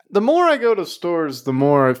The more I go to stores, the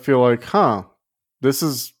more I feel like, this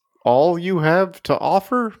is all you have to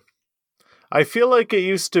offer? I feel like it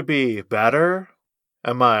used to be better.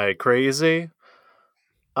 Am I crazy?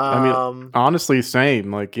 I mean, honestly,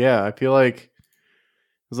 same. Like, yeah, I feel like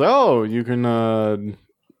it's like, oh, you can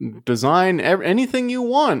design anything you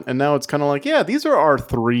want. And now it's kind of like, yeah, these are our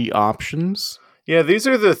 3 options. Yeah, these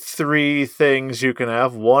are the 3 things you can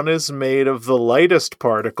have. One is made of the lightest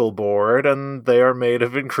particle board, and they are made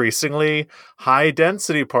of increasingly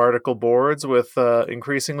high-density particle boards with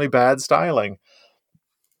increasingly bad styling.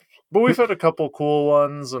 But we've had a couple cool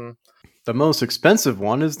ones, and the most expensive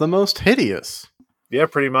one is the most hideous. Yeah,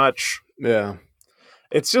 pretty much. Yeah.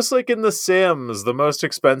 It's just like in The Sims, the most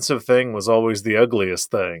expensive thing was always the ugliest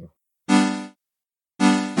thing.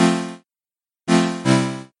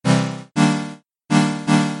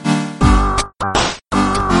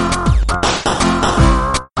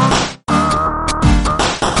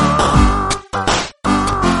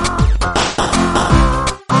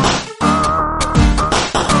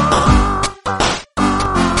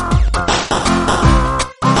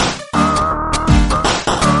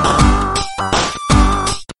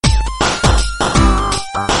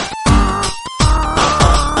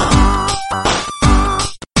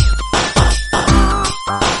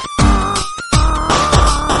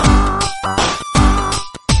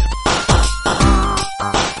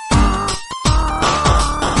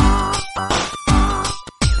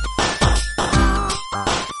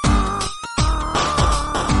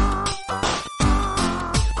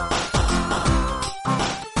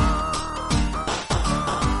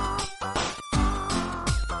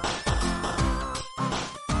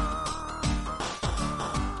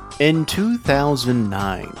 In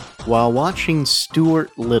 2009, while watching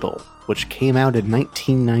Stuart Little, which came out in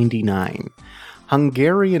 1999,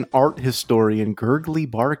 Hungarian art historian Gurgly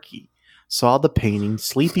Barkey saw the painting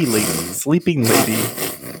Sleeping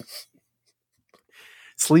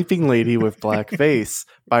Lady with Black Face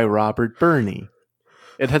by Robert Burney.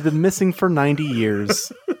 It had been missing for 90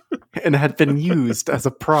 years and had been used as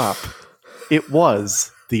a prop. It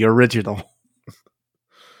was the original.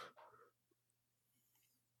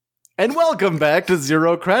 And welcome back to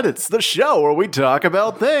Zero Credits, the show where we talk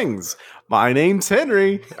about things. My name's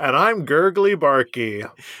Henry. And I'm Gurgly Barkey.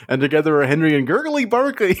 And together we're Henry and Gurgly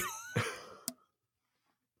Barkey.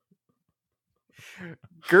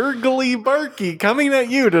 Gurgly Barkey coming at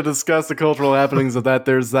you to discuss the cultural happenings of that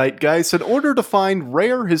there zeitgeist in order to find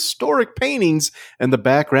rare historic paintings in the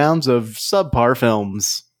backgrounds of subpar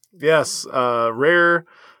films. Yes, rare.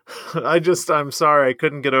 I'm sorry, I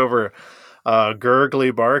couldn't get over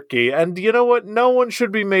Gurgly Barkey. And you know what? No one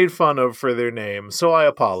should be made fun of for their name, so I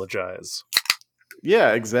apologize.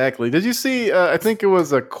 Yeah, exactly. Did you see, I think it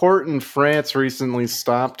was a court in France recently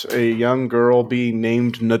stopped a young girl being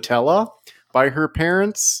named Nutella by her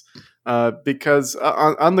parents because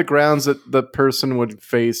on the grounds that the person would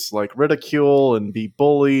face like ridicule and be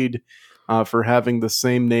bullied for having the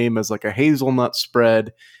same name as like a hazelnut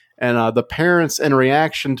spread. And the parents, in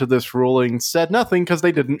reaction to this ruling, said nothing because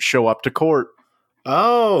they didn't show up to court.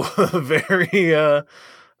 Oh, very,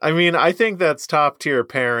 I think that's top-tier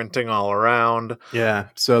parenting all around. Yeah,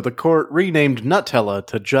 so the court renamed Nutella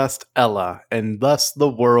to just Ella, and thus the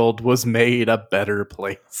world was made a better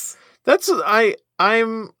place.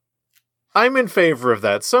 I'm in favor of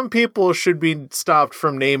that. Some people should be stopped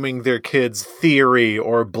from naming their kids Theory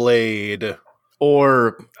or Blade.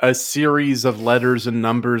 Or a series of letters and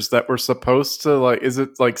numbers that were supposed to is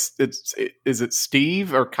it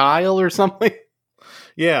Steve or Kyle or something?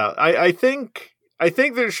 Yeah, I think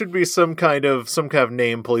there should be some kind of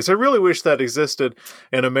name police. I really wish that existed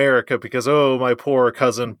in America because my poor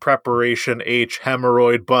cousin Preparation H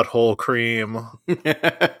Hemorrhoid Butthole Cream.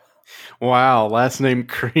 Wow, last name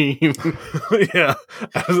Cream. Yeah,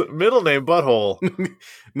 middle name Butthole.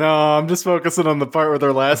 No, I'm just focusing on the part where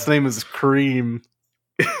their last name is Cream.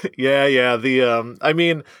 Yeah.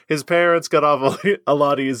 His parents got off a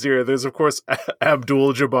lot easier. There's, of course,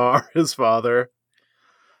 Abdul Jabbar, his father.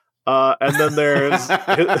 And then there's...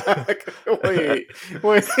 wait.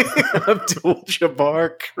 Abdul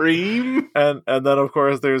Jabbar Cream? And then, of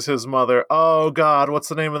course, there's his mother. Oh, God, what's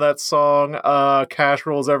the name of that song? Cash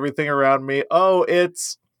rolls everything around me. Oh,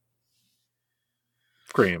 it's...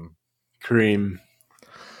 Cream.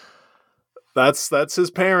 That's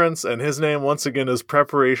his parents, and his name, once again, is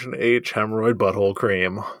Preparation H Hemorrhoid Butthole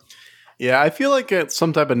Cream. Yeah, I feel like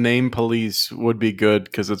some type of name police would be good,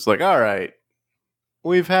 because it's like, all right,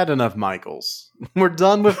 we've had enough Michaels. We're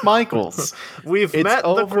done with Michaels. We've met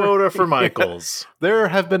the quota for Michaels. There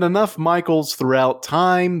have been enough Michaels throughout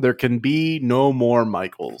time. There can be no more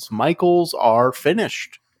Michaels. Michaels are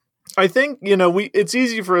finished. I think, it's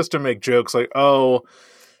easy for us to make jokes like, oh,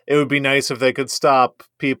 it would be nice if they could stop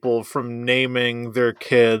people from naming their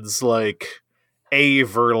kids like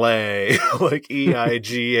Averley, like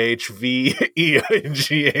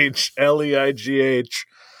EIGHVEIGHLEIGH.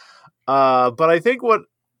 But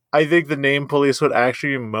I think the name police would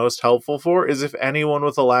actually be most helpful for is if anyone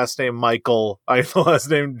with the last name Michael, the last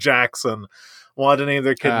name Jackson, wanted to name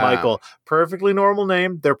their kid Michael. Perfectly normal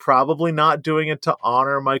name. They're probably not doing it to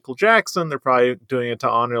honor Michael Jackson. They're probably doing it to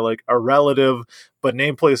honor like a relative. But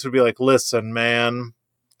name police would be like, listen, man,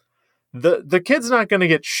 the kid's not going to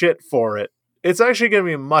get shit for it. It's actually going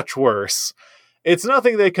to be much worse. It's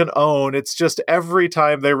nothing they can own. It's just every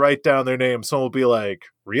time they write down their name, someone will be like,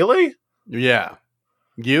 really? Yeah.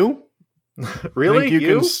 You? Really?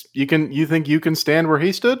 You think you can stand where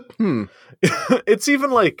he stood? It's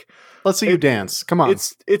even like, let's see you dance. Come on.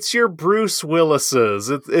 It's your Bruce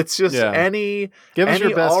Willis's. It's just any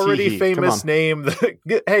your best already hee-hee. Famous name.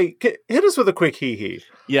 Hey, hit us with a quick hee-hee.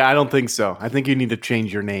 Yeah, I don't think so. I think you need to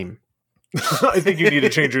change your name. I think you need to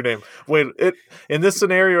change your name. Wait, in this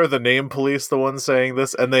scenario, are the name police the ones saying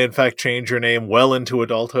this, and they in fact change your name well into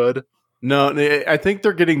adulthood? No, I think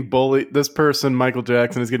they're getting bullied. This person, Michael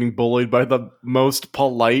Jackson, is getting bullied by the most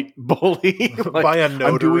polite bully. Like, by a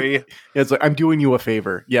notary. It's like, I'm doing you a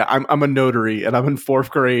favor. Yeah, I'm a notary, and I'm in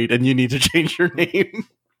 4th grade, and you need to change your name.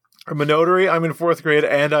 I'm a notary, I'm in 4th grade,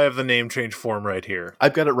 and I have the name change form right here.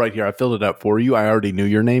 I've got it right here. I filled it out for you. I already knew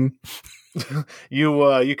your name.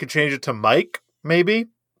 You could change it to Mike, maybe?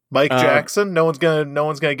 Mike Jackson? No one's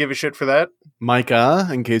gonna give a shit for that. Micah,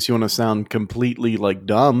 in case you want to sound completely like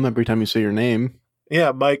dumb every time you say your name.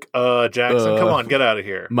 Yeah, Mike Jackson. Come on, get out of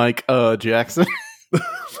here. Mike Jackson.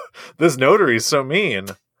 This notary's so mean.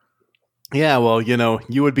 Yeah, well,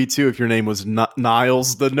 you would be too if your name was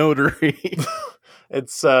Niles the Notary.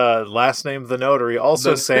 It's last name the Notary.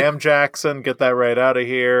 Also Sam Jackson. Get that right out of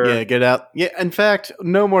here. Yeah, get out. Yeah, in fact,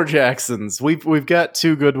 no more Jacksons. We've got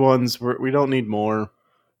 2 good ones. We don't need more.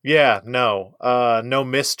 Yeah, no. No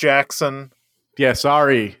Miss Jackson. Yeah,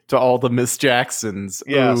 sorry to all the Miss Jacksons.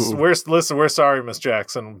 Yes, we're sorry, Miss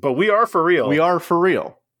Jackson, but we are for real. We are for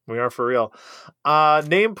real.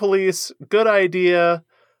 Name police, good idea.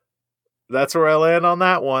 That's where I land on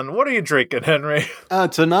that one. What are you drinking, Henry?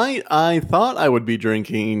 Tonight, I thought I would be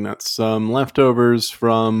drinking some leftovers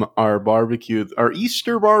from our barbecue, our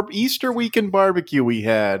Easter weekend barbecue we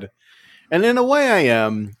had. And in a way I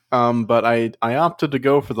am, but I opted to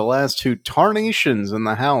go for the last 2 tarnations in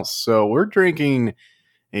the house. So we're drinking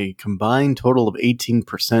a combined total of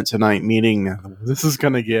 18% tonight, meaning this is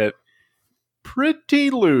going to get pretty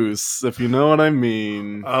loose, if you know what I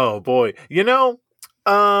mean. Oh, boy.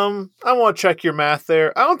 I want to check your math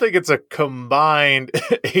there. I don't think it's a combined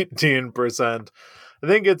 18%. I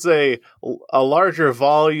think it's a larger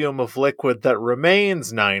volume of liquid that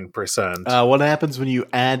remains 9%. What happens when you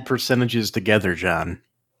add percentages together, John?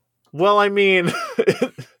 Well, I mean...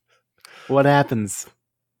 what happens?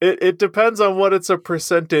 It depends on what it's a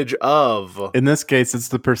percentage of. In this case, it's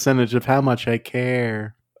the percentage of how much I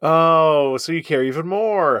care. Oh, so you care even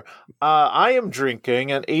more. I am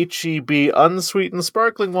drinking an HEB unsweetened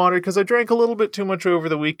sparkling water because I drank a little bit too much over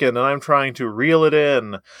the weekend and I'm trying to reel it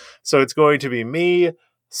in. So it's going to be me,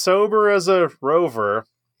 sober as a rover,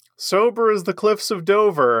 sober as the cliffs of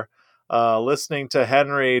Dover, listening to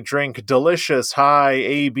Henry drink delicious high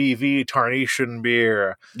ABV tarnation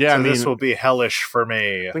beer. Yeah, so this will be hellish for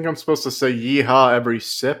me. I think I'm supposed to say yeehaw every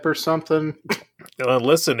sip or something.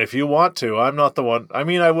 Listen, if you want to, I'm not the one. I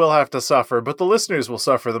mean, I will have to suffer, but the listeners will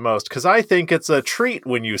suffer the most because I think it's a treat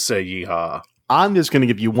when you say yeehaw. I'm just going to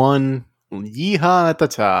give you one yeehaw at the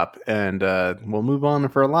top, and we'll move on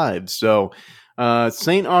for our lives. So,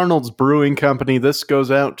 St. Arnold's Brewing Company, this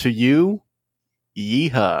goes out to you.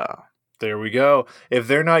 Yeehaw. There we go. If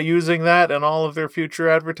they're not using that in all of their future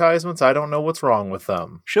advertisements, I don't know what's wrong with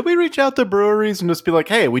them. Should we reach out to breweries and just be like,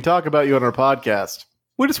 hey, we talk about you on our podcast.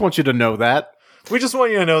 We just want you to know that. We just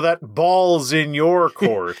want you to know that ball's in your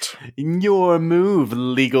court. In your move,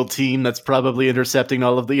 legal team that's probably intercepting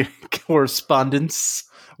all of the correspondence.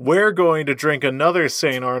 We're going to drink another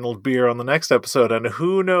St. Arnold beer on the next episode, and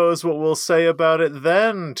who knows what we'll say about it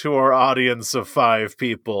then to our audience of 5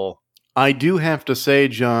 people. I do have to say,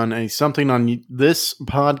 John, something on this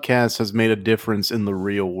podcast has made a difference in the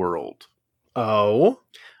real world. Oh?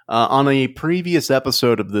 On a previous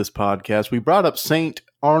episode of this podcast, we brought up St.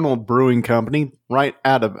 Arnold Brewing Company right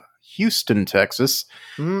out of Houston, Texas.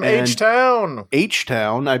 H-Town.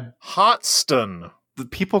 H-Town. Hotston. The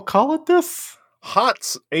people call it this?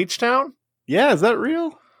 H-Town? Yeah, is that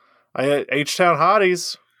real? H-Town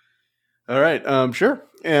hotties. All right, sure.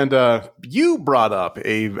 And you brought up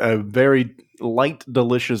a very light,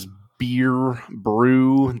 delicious beer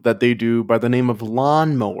brew that they do by the name of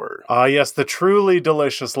Lawnmower. Yes, the truly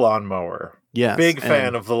delicious lawnmower. Yes. Big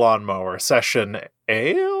fan of the lawnmower. Session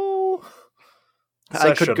ale? I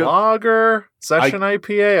could Session go, lager? Session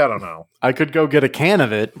IPA? I don't know. I could go get a can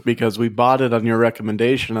of it because we bought it on your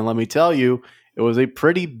recommendation. And let me tell you, it was a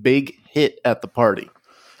pretty big hit at the party.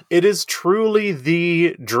 It is truly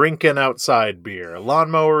the drinking outside beer.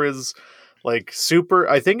 Lawnmower is like super,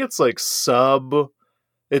 I think it's like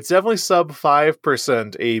it's definitely sub 5%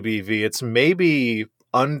 ABV. It's maybe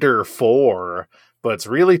under 4, but it's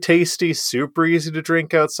really tasty, super easy to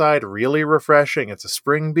drink outside, really refreshing. It's a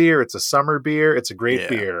spring beer, it's a summer beer, it's a great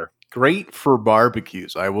beer. Great for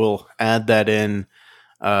barbecues. I will add that in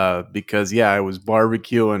because, I was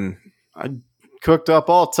barbecuing. I cooked up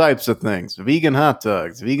all types of things. Vegan hot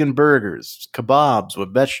dogs, vegan burgers, kebabs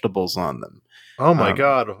with vegetables on them. Oh my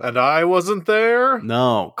God. And I wasn't there?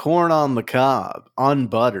 No, corn on the cob,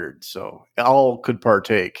 unbuttered, so all could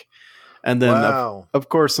partake. And then, of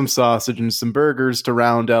course, some sausage and some burgers to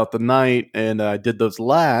round out the night. And I did those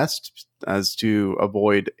last as to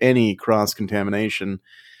avoid any cross-contamination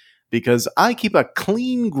because I keep a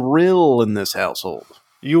clean grill in this household.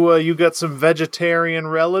 You got some vegetarian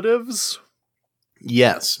relatives?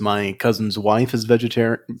 Yes, my cousin's wife is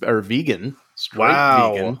vegetarian or vegan, straight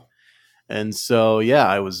vegan. And so,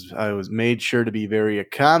 I was made sure to be very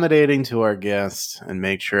accommodating to our guests and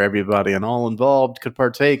make sure everybody and all involved could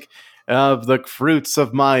partake of the fruits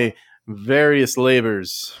of my various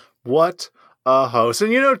labors. What a host.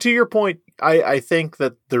 And, to your point, I think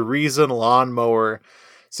that the reason Lawnmower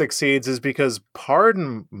succeeds is because,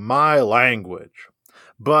 pardon my language,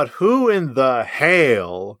 but who in the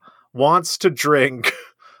hell wants to drink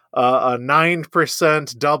a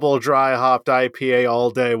 9% double dry hopped IPA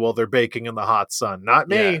all day while they're baking in the hot sun? Not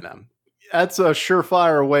me. No. That's a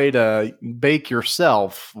surefire way to bake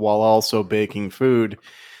yourself while also baking food.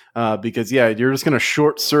 Because you're just going to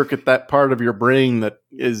short circuit that part of your brain that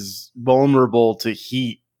is vulnerable to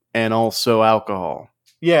heat and also alcohol.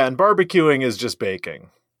 Yeah, and barbecuing is just baking.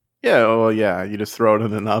 Yeah, well, you just throw it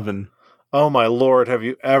in an oven. Oh my Lord, have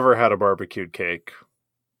you ever had a barbecued cake?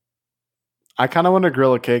 I kind of want to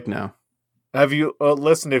grill a cake now. Have you,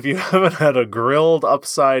 listen, if you haven't had a grilled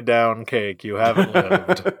upside down cake, you haven't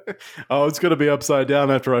lived. Oh, it's going to be upside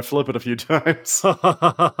down after I flip it a few times.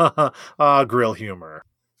 Grill humor.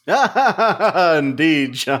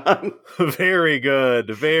 Indeed, John. Very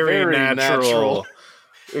good. Very natural.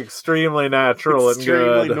 Extremely natural and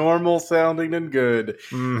good. Extremely normal sounding and good.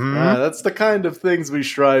 Mm-hmm. That's the kind of things we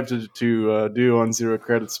strive to do on Zero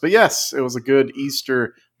Credits. But yes, it was a good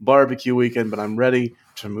Easter barbecue weekend, but I'm ready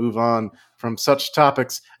to move on from such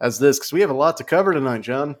topics as this because we have a lot to cover tonight,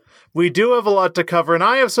 John. We do have a lot to cover, and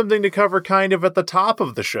I have something to cover kind of at the top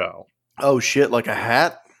of the show. Oh, shit, like a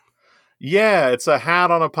hat? Yeah, it's a hat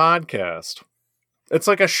on a podcast. It's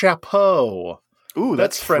like a chapeau. Ooh,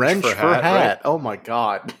 that's French for hat. Right? Oh my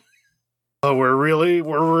God. Oh, we're really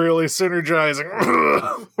synergizing.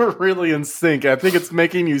 We're really in sync. I think it's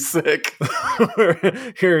making you sick.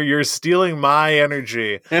 Here, you're stealing my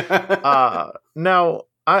energy. Now,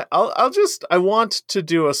 I want to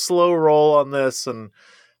do a slow roll on this, and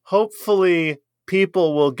hopefully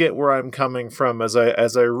people will get where I'm coming from as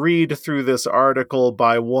I read through this article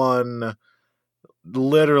by one.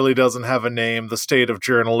 Literally doesn't have a name. The state of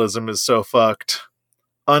journalism is so fucked.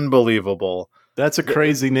 Unbelievable. That's a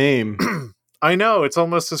crazy name. I know. It's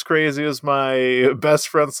almost as crazy as my best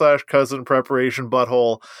friend / cousin preparation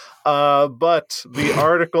butthole. But the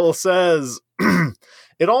article says,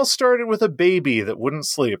 it all started with a baby that wouldn't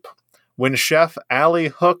sleep. When chef Allie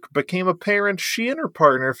Hook became a parent, she and her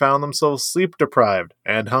partner found themselves sleep deprived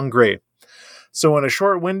and hungry. So when a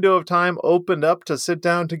short window of time opened up to sit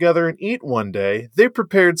down together and eat one day, they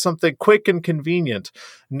prepared something quick and convenient,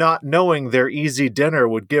 not knowing their easy dinner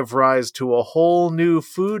would give rise to a whole new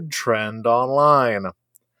food trend online.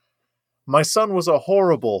 My son was a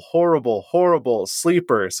horrible, horrible, horrible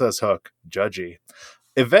sleeper, says Hook, judgy.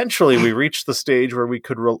 Eventually, we reached the stage where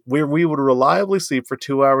we would reliably sleep for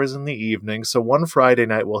 2 hours in the evening, so one Friday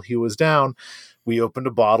night while he was down, we opened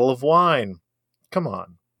a bottle of wine. Come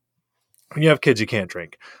on. When you have kids, you can't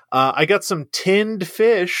drink. I got some tinned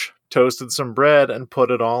fish, toasted some bread, and put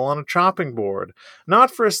it all on a chopping board.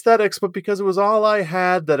 Not for aesthetics, but because it was all I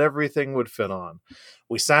had that everything would fit on.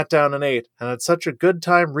 We sat down and ate, and had such a good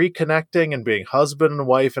time reconnecting and being husband and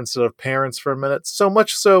wife instead of parents for a minute, so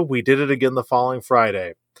much so we did it again the following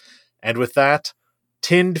Friday. And with that,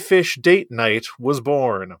 tinned fish date night was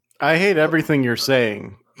born. I hate everything you're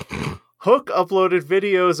saying. Hook uploaded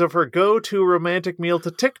videos of her go-to romantic meal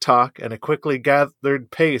to TikTok, and it quickly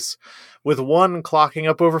gathered pace, with one clocking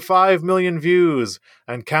up over 5 million views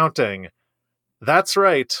and counting. That's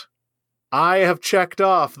right. I have checked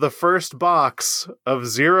off the first box of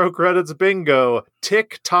Zero Credits Bingo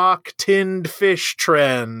TikTok tinned fish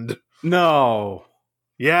trend. No.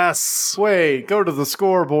 Yes. Wait, go to the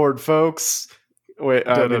scoreboard, folks. Wait,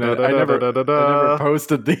 I never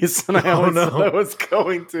posted these, and I always said I was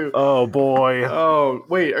going to. Oh, boy. Oh,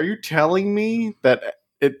 wait, are you telling me that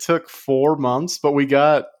it took 4 months, but we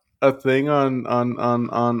got a thing on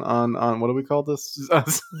what do we call this?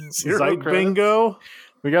 Zeit Bingo?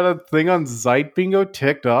 We got a thing on Zeit Bingo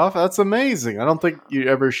ticked off? That's amazing. I don't think you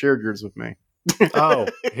ever shared yours with me. Oh,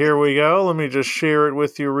 here we go. Let me just share it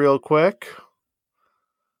with you real quick.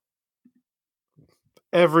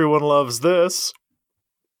 Everyone loves this.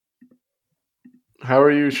 How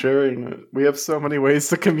are you sharing it? We have so many ways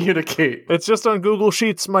to communicate. It's just on Google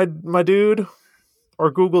Sheets, my dude.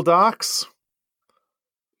 Or Google Docs.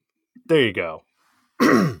 There you go.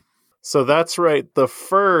 So that's right. The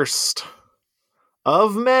first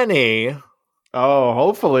of many. Oh,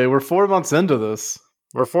 hopefully. We're 4 months into this.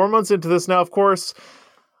 We're 4 months into this now, of course.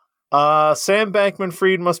 Sam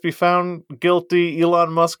Bankman-Fried must be found guilty.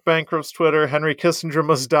 Elon Musk bankrupts Twitter. Henry Kissinger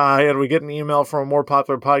must die. And we get an email from a more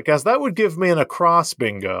popular podcast. That would give me an across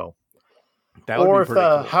bingo. That would or be if pretty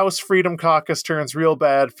the cool. House Freedom Caucus turns real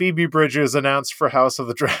bad, Phoebe Bridgers announced for House of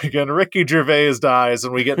the Dragon, Ricky Gervais dies,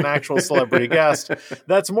 and we get an actual celebrity guest.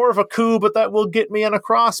 That's more of a coup, but that will get me an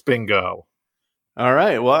across bingo. All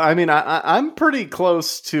right. Well, I mean, I'm pretty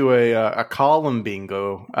close to a column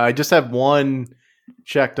bingo. I just have one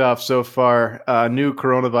checked off so far. New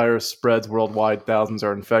coronavirus spreads worldwide. Thousands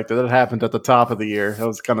are infected. That happened at the top of the year. That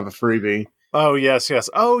was kind of a freebie. Oh, yes.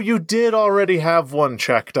 Oh, you did already have one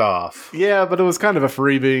checked off. Yeah, but it was kind of a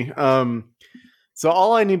freebie. So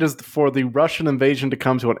all I need is for the Russian invasion to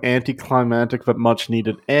come to an anticlimactic but much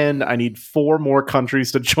needed end. I need 4 more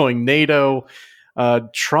countries to join NATO.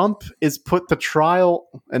 Trump is put to trial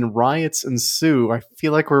and riots ensue. I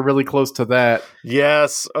feel like we're really close to that.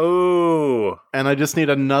 Yes. Oh. And I just need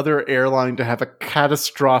another airline to have a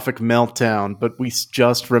catastrophic meltdown, but we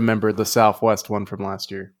just remembered the Southwest one from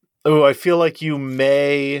last year. Oh, I feel like you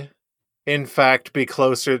may, in fact, be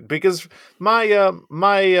closer because my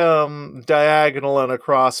diagonal and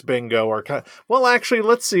across bingo are well. Actually,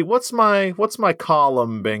 let's see. What's my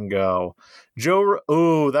column bingo?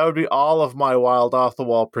 That would be all of my wild off the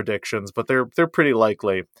wall predictions, but they're pretty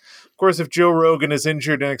likely. Of course, if Joe Rogan is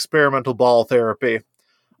injured in experimental ball therapy,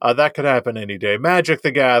 that could happen any day. Magic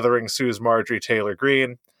the Gathering sues Marjorie Taylor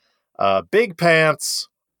Greene. Big Pants.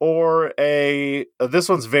 Or this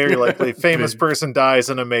one's very likely, famous person dies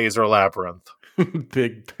in a maze or labyrinth.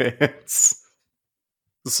 Big Pants.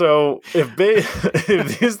 So if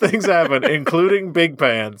these things happen, including Big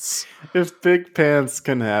Pants. If Big Pants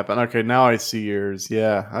can happen. Okay, now I see yours.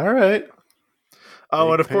 Yeah, all right. Oh,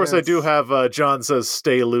 Big and of Pants. Course I do have, John says,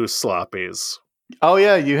 stay loose sloppies. Oh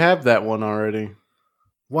yeah, you have that one already.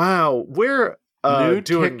 Wow, we're... New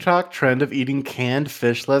TikTok trend of eating canned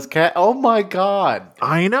fish less cat. Oh my god.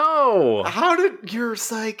 I know. How did you're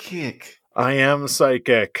psychic? I am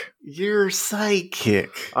psychic. You're psychic.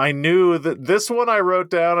 I knew that this one I wrote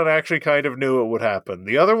down and actually kind of knew it would happen.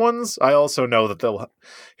 The other ones, I also know that they'll...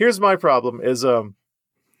 Here's my problem is I'm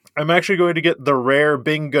actually going to get the rare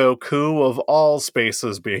bingo coup of all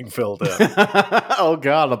spaces being filled in. Oh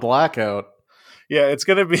god, a blackout. Yeah, it's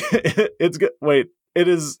going to be wait.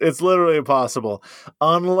 It's literally impossible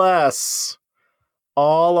unless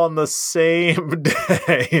all on the same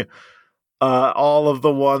day, all of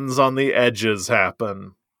the ones on the edges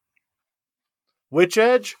happen. Which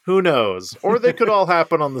edge? Who knows? Or they could all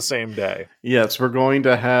happen on the same day. Yes, we're going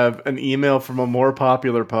to have an email from a more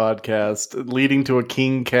popular podcast leading to a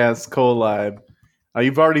KingCast collab.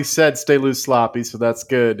 You've already said stay loose sloppy, so that's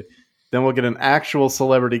good. Then we'll get an actual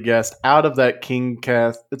celebrity guest out of that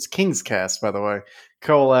KingCast. It's King's Cast, by the way.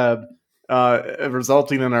 Collab,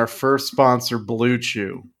 resulting in our first sponsor, Blue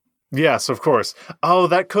Chew. Yes, of course. Oh,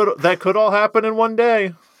 that could all happen in one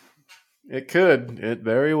day. It could. It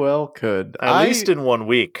very well could. At least in 1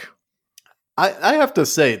 week. I have to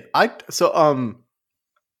say, I've done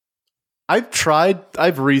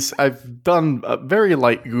a very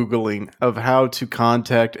light Googling of how to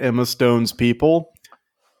contact Emma Stone's people.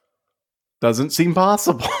 Doesn't seem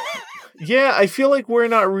possible. Yeah, I feel like we're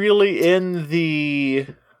not in the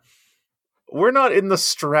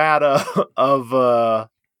strata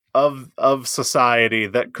of society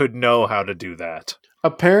that could know how to do that.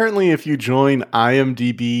 Apparently, if you join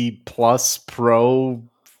IMDb Plus Pro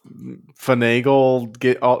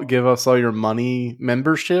finagle, give us all your money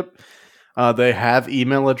membership. They have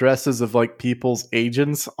email addresses of like people's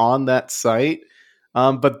agents on that site.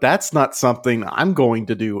 But that's not something I'm going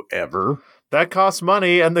to do ever. That costs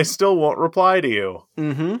money, and they still won't reply to you.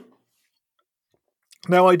 Mm-hmm.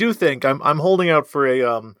 Now, I do think I'm holding out for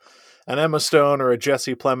an Emma Stone or a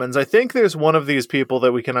Jesse Plemons. I think there's one of these people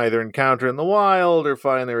that we can either encounter in the wild or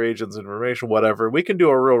find their agent's information, whatever. We can do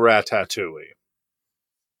a real ratatouille.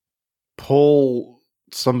 Pull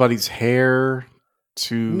somebody's hair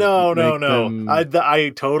to No. them...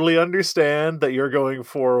 I totally understand that you're going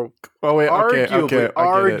for arguably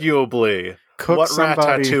cook what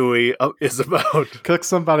somebody, ratatouille is about. Cook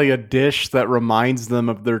somebody a dish that reminds them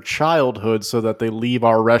of their childhood so that they leave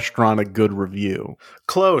our restaurant a good review.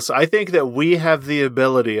 Close. I think that we have the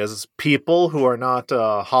ability as people who are not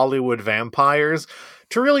Hollywood vampires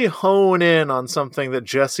to really hone in on something that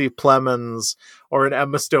Jesse Plemons or an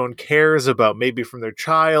Emma Stone cares about, maybe from their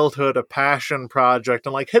childhood, a passion project,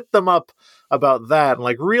 and like hit them up about that and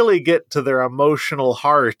like really get to their emotional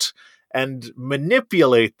heart and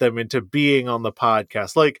manipulate them into being on the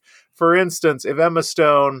podcast. Like, for instance, if Emma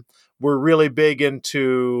Stone were really big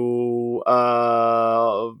into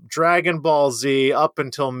Dragon Ball Z up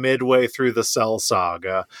until midway through the Cell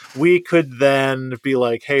Saga, we could then be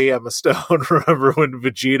like, hey, Emma Stone, remember when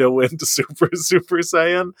Vegeta went to Super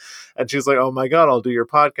Saiyan? And she's like, oh my God, I'll do your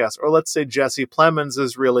podcast. Or let's say Jesse Plemons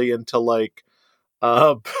is really into like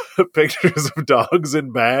pictures of dogs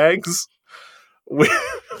in bags. We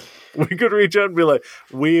could reach out and be like,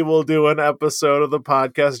 we will do an episode of the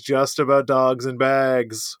podcast just about dogs in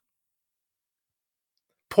bags.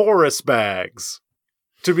 Porous bags,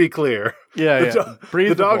 to be clear. Yeah,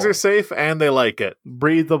 the dogs are safe and they like it.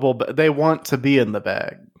 Breathable. They want to be in the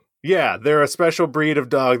bag. Yeah, they're a special breed of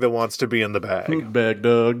dog that wants to be in the bag. Bag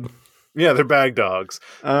dog. Yeah, they're bag dogs.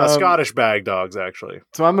 Scottish bag dogs, actually.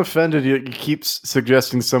 So I'm offended you keep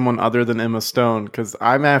suggesting someone other than Emma Stone, because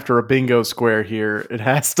I'm after a bingo square here. It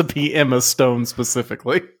has to be Emma Stone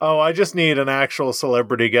specifically. Oh, I just need an actual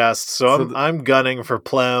celebrity guest, so I'm gunning for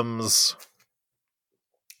Plems.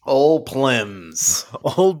 Old Plems.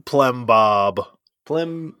 Old Plem Bob.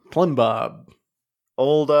 Plem Bob.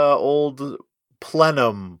 Old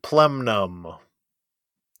Plenum.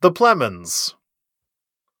 The Plemons.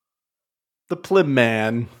 The Plum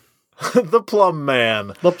Man. The Plum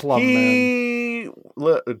Man. The Plum Man.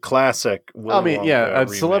 Classic.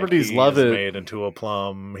 Celebrities love it. He is made into a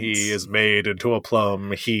plum. He is made into a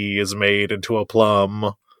plum. He is made into a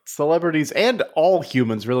plum. Celebrities and all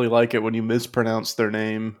humans really like it when you mispronounce their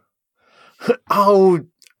name. Oh,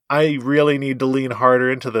 I really need to lean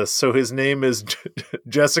harder into this. So his name is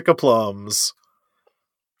Jessica Plums.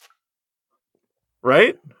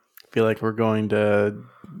 Right? I feel like we're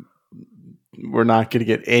not going to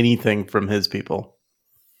get anything from his people.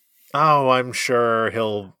 Oh, I'm sure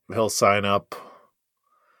he'll sign up.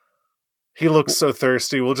 He looks so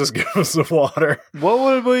thirsty. We'll just give him some water. What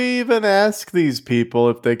would we even ask these people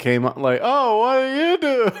if they came up like, oh, what do you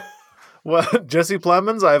do? Well, Jesse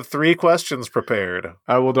Plemons, I have 3 questions prepared.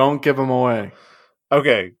 Don't give them away.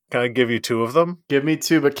 Okay, can I give you 2 of them? Give me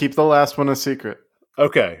 2, but keep the last one a secret.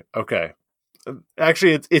 Okay.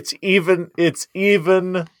 Actually, it's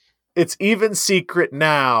even secret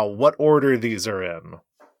now what order these are in.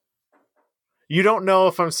 You don't know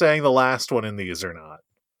if I'm saying the last one in these or not.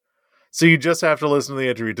 So you just have to listen to the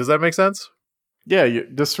interview. Does that make sense? Yeah, you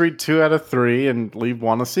just read 2 out of 3 and leave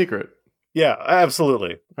 1 a secret. Yeah,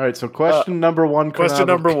 absolutely. All right, so question number 1. Question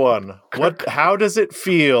number 1. How does it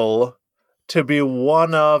feel to be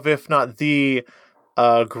one of, if not the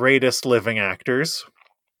greatest living actors?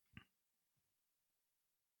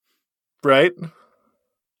 Right?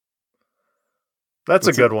 That's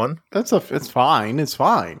a good one. It's fine.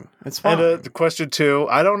 And question 2,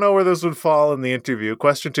 I don't know where this would fall in the interview.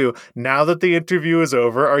 Question 2, now that the interview is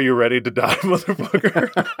over, are you ready to die,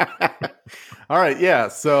 motherfucker? All right, yeah.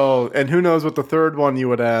 So, and who knows what the third one you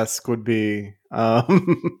would ask would be?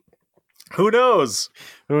 Who knows?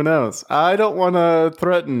 Who knows? I don't want to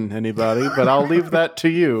threaten anybody, but I'll leave that to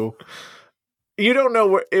you. You don't know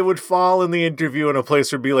where it would fall in the interview in a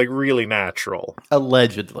place where it'd be like really natural.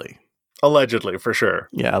 Allegedly, for sure.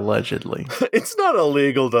 Yeah, allegedly. It's not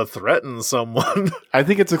illegal to threaten someone. I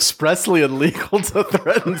think it's expressly illegal to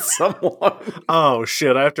threaten someone. Oh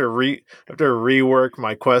shit! I have to rework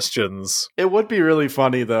my questions. It would be really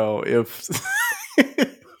funny though if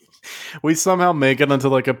We somehow make it onto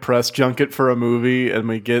like a press junket for a movie, and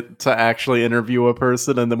we get to actually interview a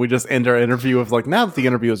person, and then we just end our interview with like, now that the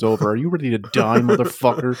interview is over, are you ready to die,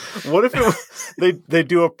 motherfucker? What if they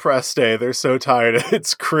do a press day? They're so tired.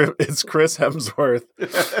 It's Chris Hemsworth.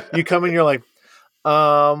 You come in, you're like,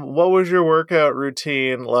 what was your workout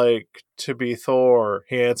routine like to be Thor?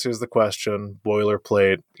 He answers the question,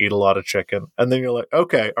 boilerplate, eat a lot of chicken. And then you're like,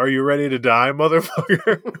 okay, are you ready to die,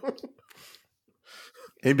 motherfucker?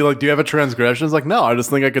 He'd be like, do you have a transgression? It's like, no, I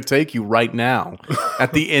just think I could take you right now.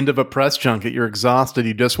 At the end of a press junket, you're exhausted.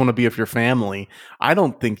 You just want to be with your family. I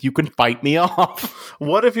don't think you can fight me off.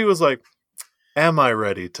 What if he was like, am I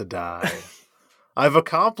ready to die? I've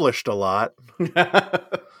accomplished a lot.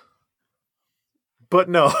 But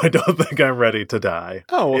no, I don't think I'm ready to die.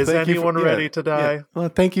 Oh, well, is anyone ready to die? Yeah. Well,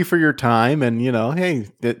 thank you for your time. And, hey,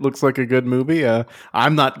 it looks like a good movie.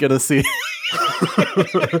 I'm not going to see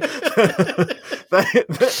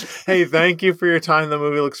Hey, thank you for your time. The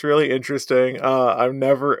movie looks really interesting. I'm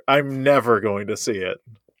never going to see it.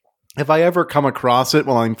 If I ever come across it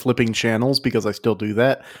while I'm flipping channels, because I still do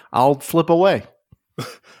that, I'll flip away.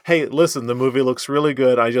 Hey, listen, the movie looks really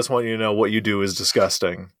good. I just want you to know what you do is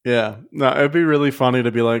disgusting. Yeah. No, it'd be really funny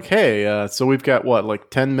to be like, hey, so we've got what, like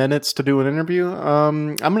 10 minutes to do an interview?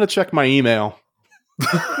 I'm going to check my email.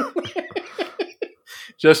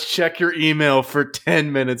 Just check your email for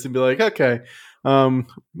 10 minutes and be like, okay.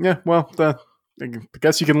 Yeah, well, I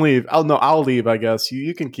guess you can leave. I'll leave, I guess.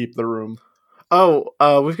 You can keep the room. Oh,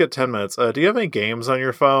 we've got 10 minutes. Do you have any games on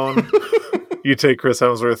your phone? You take Chris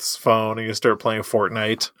Hemsworth's phone and you start playing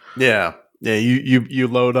Fortnite. Yeah. Yeah, you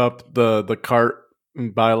load up the cart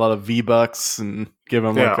and buy a lot of V-Bucks and give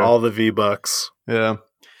them all the V-Bucks. Yeah.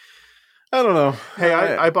 I don't know. Hey,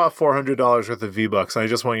 I bought $400 worth of V-Bucks, and I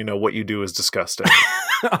just want you to know what you do is disgusting.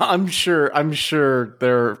 I'm sure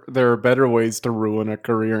there are better ways to ruin a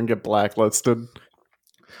career and get blacklisted.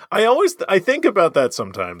 I think about that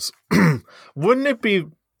sometimes. Wouldn't it be,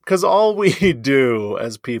 because all we do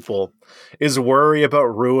as people is worry about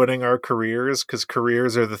ruining our careers, because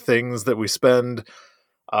careers are the things that we spend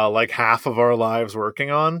like half of our lives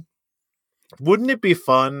working on. Wouldn't it be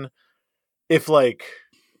fun if like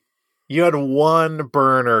you had one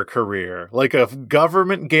burner career, like a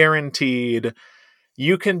government guaranteed,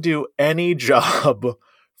 you can do any job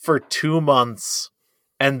for 2 months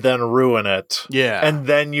and then ruin it. Yeah. And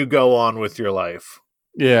then you go on with your life.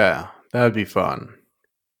 Yeah, that'd be fun.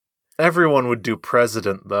 Everyone would do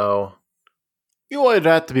president, though. It'd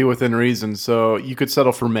have to be within reason, so you could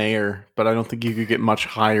settle for mayor, but I don't think you could get much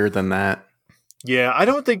higher than that. Yeah, I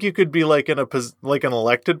don't think you could be like in an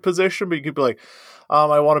elected position, but you could be like,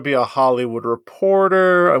 I want to be a Hollywood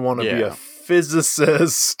reporter. I want to be a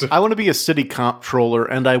physicist. I want to be a city comptroller,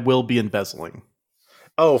 and I will be embezzling.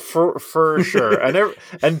 Oh, for sure.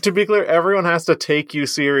 And to be clear, everyone has to take you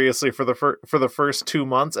seriously for the first 2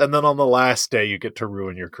 months, and then on the last day, you get to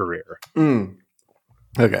ruin your career.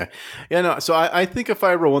 Okay. Yeah, no, so I think if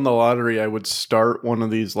I ever won the lottery, I would start one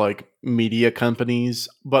of these like media companies,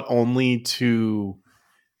 but only to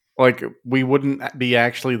like, we wouldn't be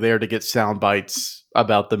actually there to get sound bites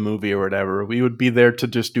about the movie or whatever. We would be there to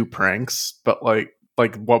just do pranks, but like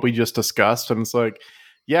what we just discussed. And it's like,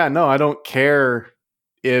 yeah, no, I don't care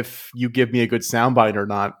if you give me a good soundbite or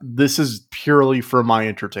not. This is purely for my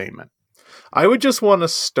entertainment. I would just want to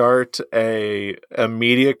start a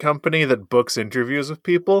media company that books interviews with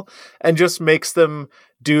people and just makes them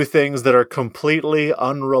do things that are completely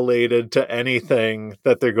unrelated to anything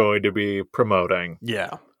that they're going to be promoting.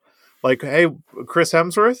 Yeah. Like, hey, Chris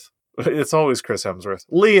Hemsworth? It's always Chris Hemsworth.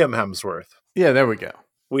 Liam Hemsworth. Yeah, there we go.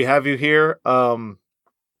 We have you here.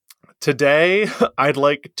 Today, I'd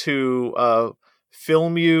like to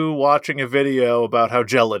film you watching a video about how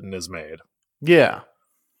gelatin is made. Yeah.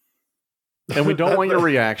 And we don't want your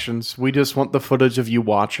reactions. We just want the footage of you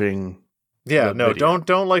watching. Yeah, no, video.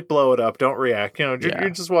 Don't like blow it up. Don't react. You're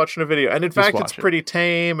just watching a video. And in fact, it's pretty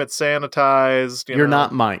tame. It's sanitized. You're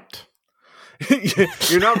not mic'd.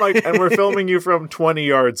 You're not mic'd, and we're filming you from 20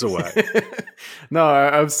 yards away. No,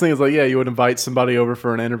 I was thinking, like, yeah, you would invite somebody over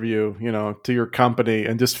for an interview, to your company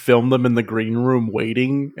and just film them in the green room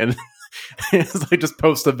waiting. And it's like, just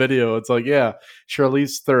post a video. It's like, yeah,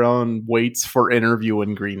 Charlize Theron waits for interview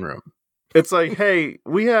in green room. It's like, hey,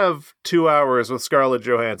 we have 2 hours with Scarlett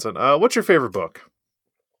Johansson. What's your favorite book?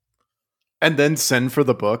 And then send for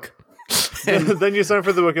the book. Then you send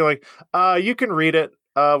for the book. You're like, you can read it.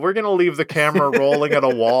 We're going to leave the camera rolling at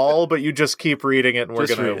a wall, but you just keep reading it, and we're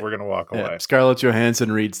going to walk away. Scarlett Johansson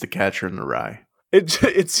reads The Catcher in the Rye.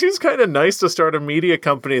 It seems kind of nice to start a media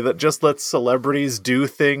company that just lets celebrities do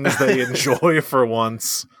things they enjoy for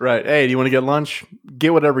once. Right. Hey, do you want to get lunch?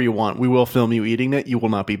 Get whatever you want. We will film you eating it. You will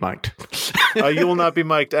not be mic'd. You will not be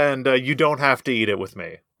mic'd, and you don't have to eat it with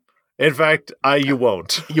me. In fact, you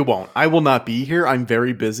won't. You won't. I will not be here. I'm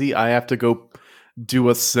very busy. I have to go do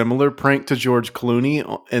a similar prank to George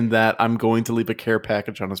Clooney in that I'm going to leave a care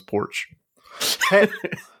package on his porch. Hey,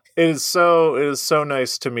 it is so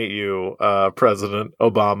nice to meet you, President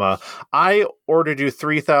Obama. I ordered you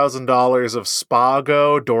 $3,000 of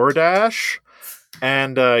Spago DoorDash,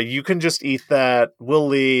 and you can just eat that. We'll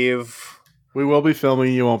leave. We will be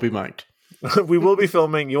filming. You won't be mic'd. We will be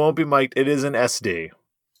filming. You won't be mic'd. It is an SD.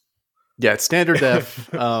 Yeah, it's standard def.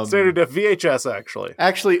 Standard def VHS, actually.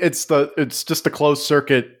 Actually, it's just a closed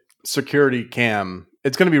circuit security cam.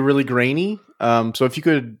 It's going to be really grainy. So if you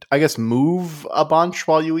could, I guess, move a bunch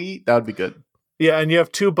while you eat, that would be good. Yeah, and you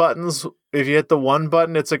have two buttons. If you hit the one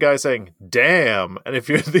button, it's a guy saying "damn," and if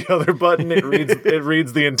you hit the other button, it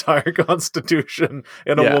reads the entire Constitution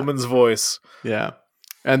in a woman's voice. Yeah,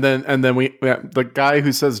 and then we the guy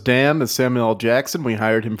who says "damn" is Samuel L. Jackson. We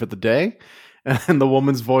hired him for the day, and the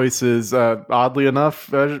woman's voice is oddly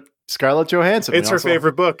enough Scarlett Johansson. It's her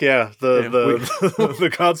favorite book. Yeah, the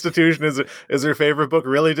Constitution is her favorite book.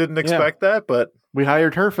 Really didn't expect that, but we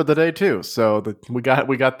hired her for the day too. So we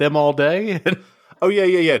got them all day. Oh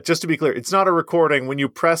yeah. Just to be clear, it's not a recording. When you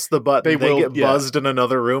press the button, they get buzzed in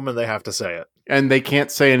another room and they have to say it, and they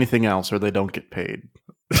can't say anything else or they don't get paid.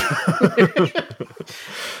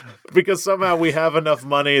 Because somehow we have enough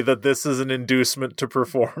money that this is an inducement to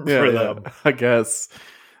perform for them. I guess.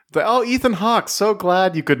 Ethan Hawke, so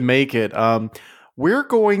glad you could make it. We're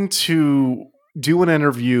going to do an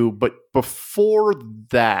interview, but before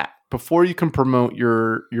you can promote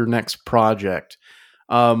your next project,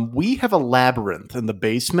 we have a labyrinth in the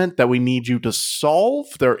basement that we need you to solve.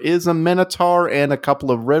 There is a minotaur and a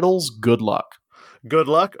couple of riddles. Good luck. Good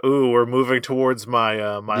luck. Ooh, we're moving towards my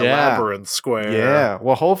labyrinth square. Yeah.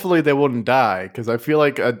 Well, hopefully they wouldn't die, because I feel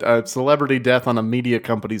like a celebrity death on a media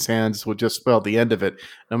company's hands would just spell the end of it,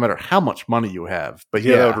 no matter how much money you have. But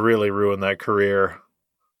that would really ruin that career.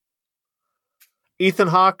 Ethan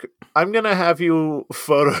Hawke, I'm going to have you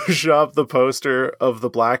Photoshop the poster of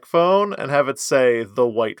the black phone and have it say the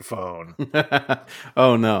white phone.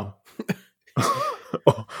 Oh, no.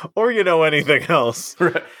 Or, anything else.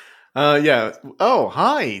 Right. Yeah. Oh,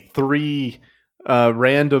 hi, 3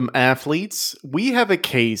 random athletes. We have a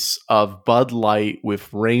case of Bud Light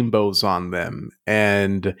with rainbows on them,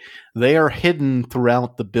 and they are hidden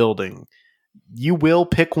throughout the building. You will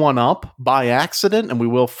pick one up by accident, and we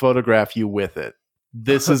will photograph you with it.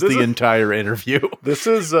 This is the entire interview. This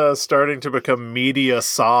is starting to become media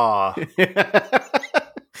saw.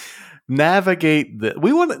 Navigate the.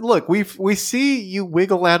 We want to look. We see you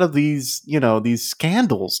wiggle out of these, these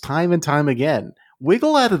scandals time and time again.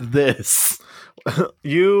 Wiggle out of this.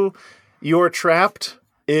 You're trapped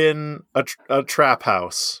in a trap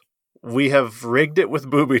house. We have rigged it with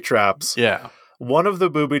booby traps. Yeah. One of the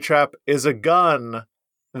booby trap is a gun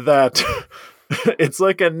that it's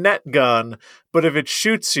like a net gun, but if it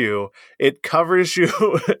shoots you, it covers you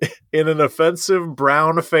in an offensive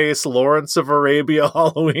brown face Lawrence of Arabia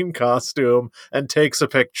Halloween costume and takes a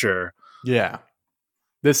picture. Yeah.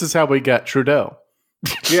 This is how we got Trudeau.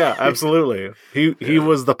 Yeah, absolutely. He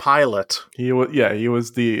was the pilot. He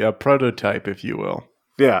was the prototype, if you will.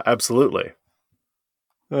 Yeah, absolutely.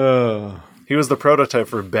 He was the prototype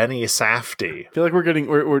for Benny Safdie. I feel like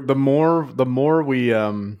we're the more we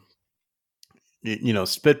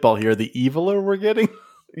spitball here, the eviler we're getting.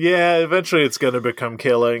 Yeah, eventually it's going to become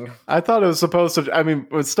killing. I thought it was supposed to. I mean,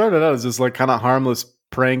 it started out as just like kind of harmless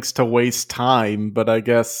pranks to waste time, but I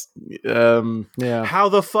guess, yeah. How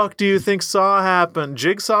the fuck do you think Saw happened?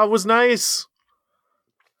 Jigsaw was nice.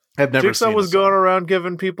 I've never Jigsaw seen was going around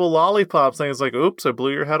giving people lollipops, and it's like, "Oops, I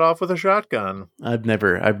blew your head off with a shotgun." I've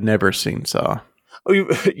never seen Saw. Oh,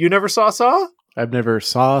 you never saw Saw? I've never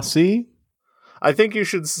saw. See. I think you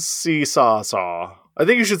should see Saw. I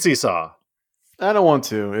think you should see Saw. I don't want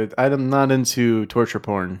to. I'm not into torture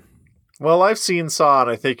porn. Well, I've seen Saw,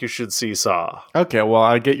 and I think you should see Saw. Okay, well,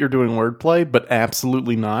 I get you're doing wordplay, but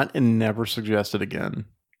absolutely not, and never suggest it again.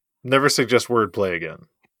 Never suggest wordplay again.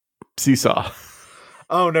 Seesaw.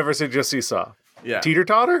 Oh, never suggest Seesaw. Yeah.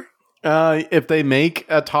 Teeter-totter? If they make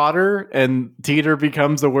a totter and teeter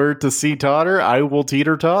becomes the word to see totter, I will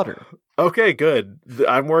teeter-totter. Okay, good.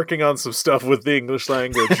 I'm working on some stuff with the English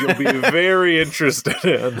language you'll be very interested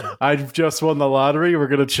in. I've just won the lottery. We're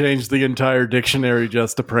going to change the entire dictionary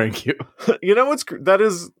just to prank you. You know that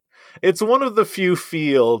is It's one of the few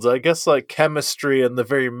fields, I guess, like chemistry and the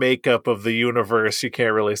very makeup of the universe. You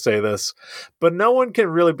can't really say this, but no one can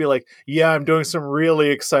really be like, yeah, I'm doing some really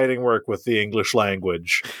exciting work with the English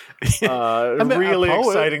language. Really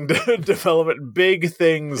exciting development, big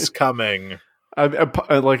things coming.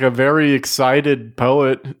 Like a very excited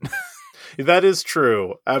poet. That is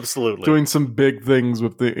true. Absolutely. Doing some big things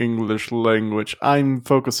with the English language. I'm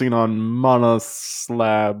focusing on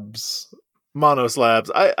monosyllabs.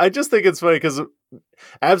 I just think it's funny because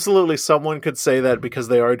absolutely someone could say that because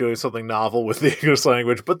they are doing something novel with the English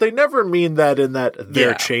language, but they never mean that in that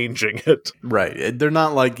they're changing it. Right. They're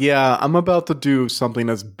not like, yeah, I'm about to do something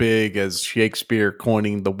as big as Shakespeare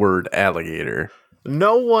coining the word alligator.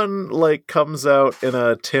 No one like comes out in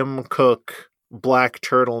a Tim Cook black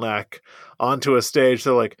turtleneck onto a stage.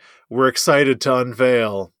 They're like, we're excited to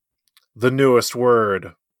unveil the newest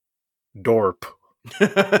word, dorp.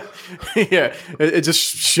 Yeah, it just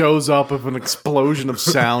shows up with an explosion of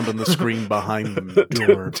sound on the screen behind them.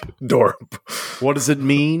 Dorp. What does it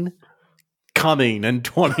mean? Coming in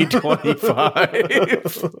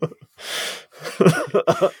 2025.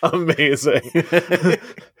 Amazing.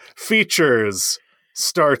 Features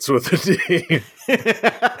starts with a D.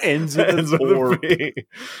 Ends with a B.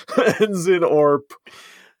 Ends in orp.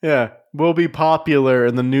 Yeah, will be popular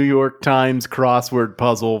in the New York Times crossword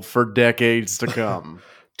puzzle for decades to come.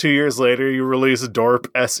 2 years later, you release Dorp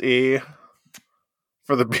SE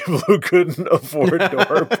for the people who couldn't afford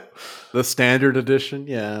Dorp. The standard edition,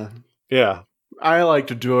 yeah. Yeah. I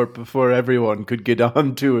liked Dorp before everyone could get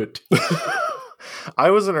onto it. I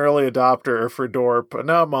was an early adopter for Dorp, and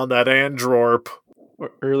now I'm on that Androrp.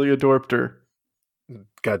 Early adopter.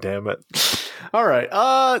 God damn it. All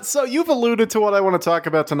right. So you've alluded to what I want to talk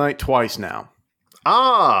about tonight twice now.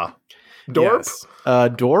 Dorp? Yes.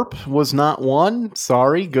 Dorp was not one.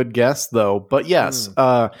 Sorry. Good guess, though. But yes,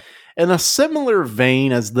 in a similar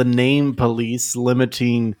vein as the name police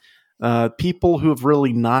limiting people who have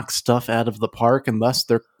really knocked stuff out of the park, and thus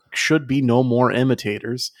there should be no more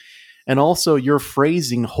imitators. And also your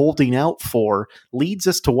phrasing holding out for leads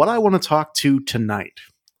us to what I want to talk to tonight.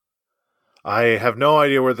 I have no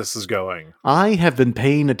idea where this is going. I have been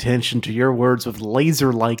paying attention to your words with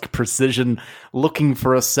laser-like precision, looking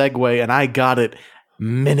for a segue, and I got it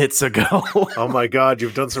minutes ago. Oh my god,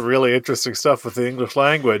 you've done some really interesting stuff with the English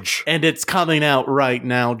language. And it's coming out right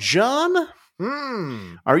now. John,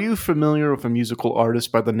 are you familiar with a musical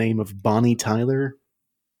artist by the name of Bonnie Tyler?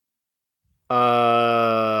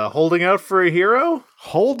 Holding out for a hero?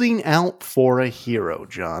 Holding Out for a Hero,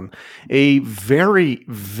 John. A very,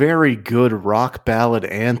 very good rock ballad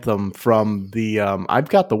anthem from the, I've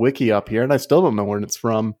got the wiki up here and I still don't know when it's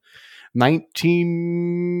from.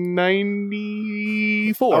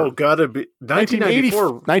 1994. Oh, gotta be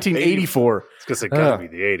 1994. 1984. It's gonna say gotta be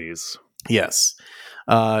the 80s. Yes.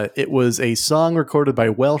 It was a song recorded by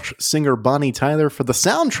Welsh singer Bonnie Tyler for the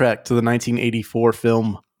soundtrack to the 1984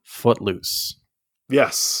 film Footloose.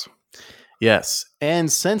 Yes. Yes.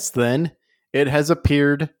 And since then, it has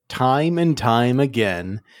appeared time and time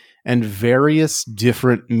again in various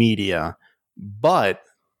different media. But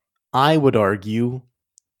I would argue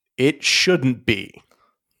it shouldn't be.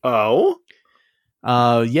 Oh?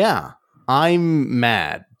 Yeah. I'm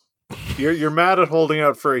mad. You're mad at Holding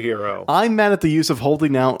Out for a Hero. I'm mad at the use of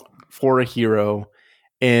Holding Out for a Hero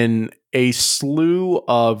in a slew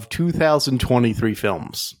of 2023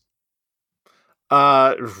 films.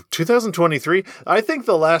 2023? I think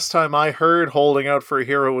the last time I heard Holding Out for a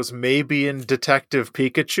Hero was maybe in Detective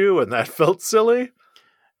Pikachu, and that felt silly.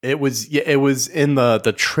 It was in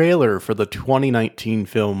the trailer for the 2019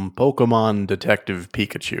 film Pokemon Detective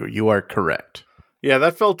Pikachu. You are correct. Yeah,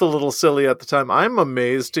 that felt a little silly at the time. I'm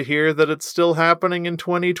amazed to hear that it's still happening in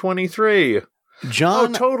 2023.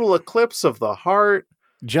 John, Total Eclipse of the Heart.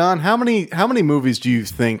 John, how many movies do you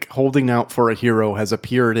think Holding Out for a Hero has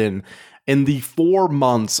appeared in the 4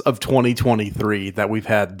 months of 2023 that we've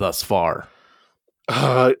had thus far?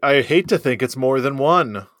 I hate to think it's more than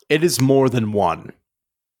one. It is more than one.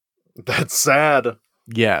 That's sad.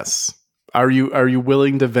 Yes. Are you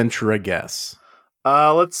willing to venture a guess?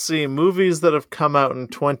 Let's see. Movies that have come out in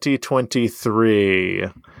 2023.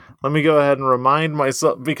 Let me go ahead and remind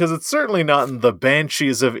myself, because it's certainly not in The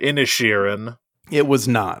Banshees of Inisherin. It was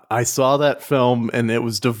not. I saw that film, and it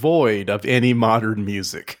was devoid of any modern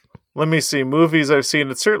music. Let me see. Movies I've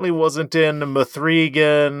seen. It certainly wasn't in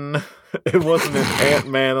Mithrigan. It wasn't in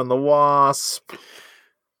Ant-Man and the Wasp.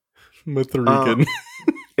 Mithrigan.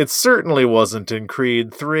 It certainly wasn't in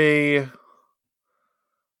Creed 3.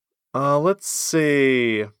 Let's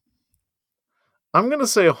see. I'm going to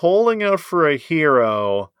say Holding Out for a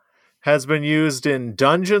Hero has been used in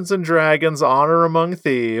Dungeons and Dragons Honor Among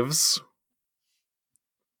Thieves,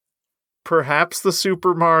 perhaps the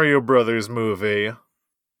Super Mario Brothers movie,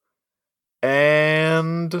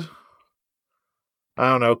 and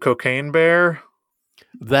I don't know, Cocaine Bear?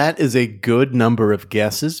 That is a good number of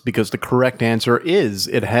guesses because the correct answer is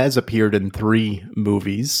it has appeared in 3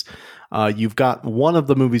 movies. You've got one of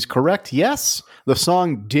the movies correct. Yes, the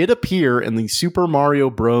song did appear in the Super Mario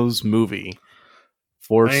Bros. Movie.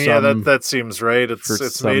 That seems right.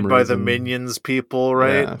 It's made by the Minions people,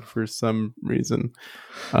 right? Yeah, for some reason.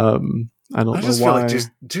 I don't know just why. feel like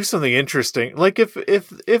do something interesting. Like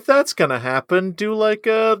if that's gonna happen, do like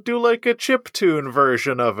a chiptune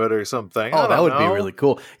version of it or something. Oh, that would be really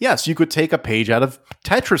cool. Yes, you could take a page out of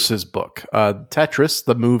Tetris's book. Tetris,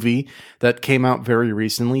 the movie that came out very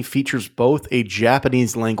recently, features both a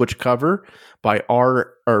Japanese language cover by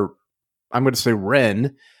I'm going to say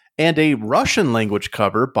Ren, and a Russian language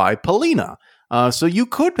cover by Polina. So you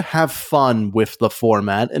could have fun with the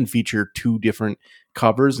format and feature 2 different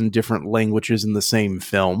covers in different languages in the same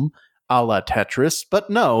film, a la Tetris. But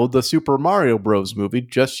no, the Super Mario Bros. Movie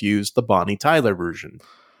just used the Bonnie Tyler version.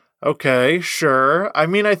 Okay, sure. I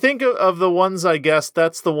mean, I think of the ones I guessed,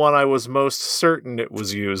 that's the one I was most certain it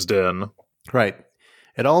was used in. Right.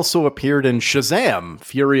 It also appeared in Shazam!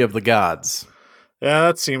 Fury of the Gods. Yeah,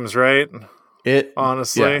 that seems right.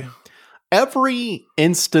 Honestly. Yeah. Every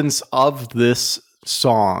instance of this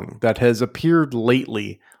song that has appeared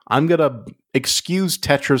lately, I'm going to excuse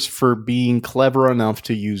Tetris for being clever enough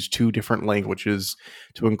to use 2 different languages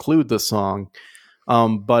to include the song.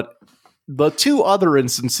 But the 2 other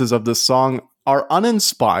instances of this song are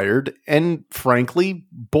uninspired and, frankly,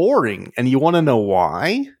 boring. And you want to know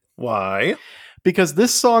why? Why? Because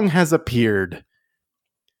this song has appeared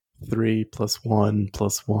 3 + 1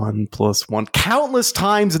 + 1 + 1 countless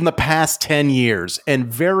times in the past 10 years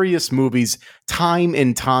and various movies time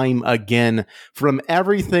and time again, from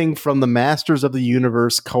everything from the Masters of the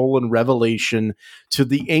Universe : Revelation to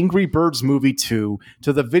the Angry Birds movie 2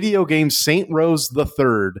 to the video game Saint Rose the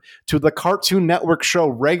Third to the Cartoon Network show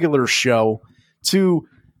Regular Show to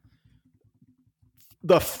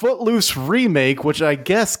the Footloose remake, which I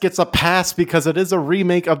guess gets a pass because it is a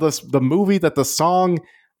remake of the movie that the song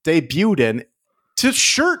debuted in, to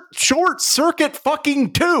Short Circuit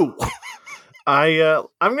fucking 2. I'm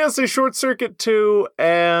gonna say Short Circuit 2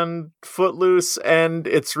 and Footloose and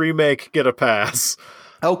its remake get a pass.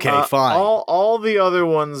 Okay, fine. All the other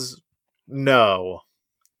ones, no.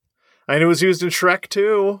 And it was used in Shrek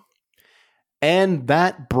 2. And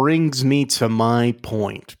that brings me to my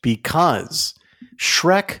point, because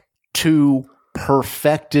Shrek 2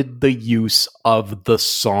 perfected the use of the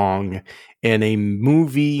song in a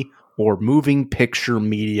movie or moving picture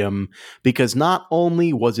medium, because not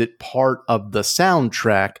only was it part of the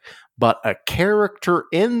soundtrack, but a character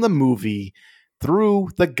in the movie, through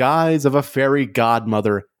the guise of a fairy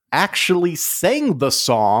godmother, actually sang the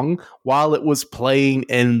song while it was playing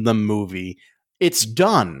in the movie. It's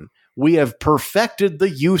done. We have perfected the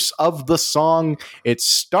use of the song. It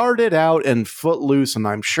started out in Footloose, and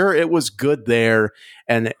I'm sure it was good there,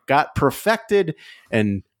 and it got perfected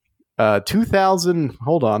in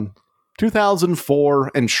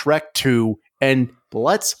 2004 and Shrek 2, and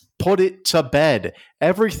let's put it to bed.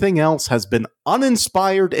 Everything else has been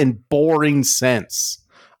uninspired and boring since.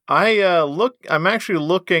 I'm actually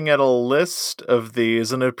looking at a list of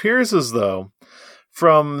these, and it appears as though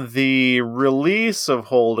from the release of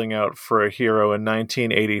Holding Out for a Hero in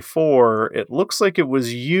 1984, it looks like it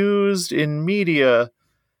was used in media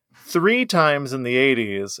 3 times in the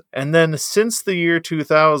 80s, and then since the year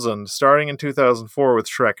 2000, starting in 2004 with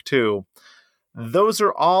Shrek 2, those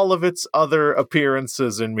are all of its other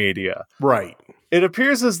appearances in media. Right. It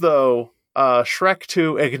appears as though Shrek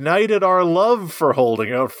 2 ignited our love for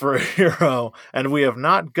Holding Out for a Hero, and we have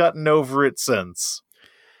not gotten over it since.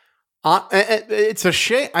 It's a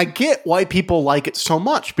shame. I get why people like it so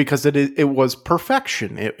much, because it was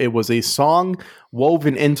perfection. It was a song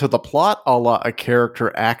woven into the plot, a la a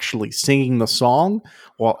character actually singing the song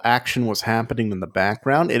while action was happening in the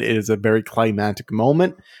background. It is a very climactic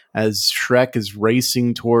moment as Shrek is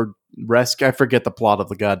racing toward rescue. I forget the plot of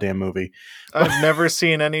the goddamn movie. I've never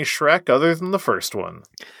seen any Shrek other than the first one.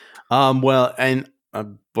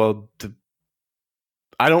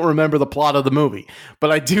 I don't remember the plot of the movie,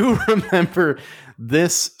 but I do remember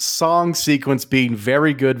this song sequence being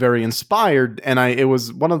very good, very inspired, and it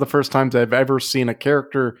was one of the first times I've ever seen a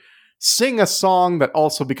character sing a song that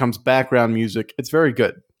also becomes background music. It's very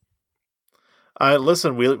good.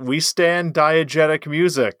 Listen, we stand diegetic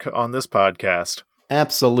music on this podcast.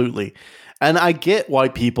 Absolutely. And I get why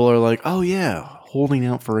people are like, oh yeah, Holding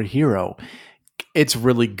Out for a Hero. It's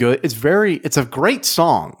really good. It's a great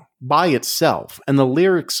song by itself. And the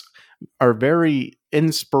lyrics are very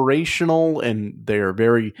inspirational and they're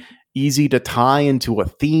very easy to tie into a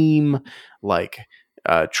theme. Like,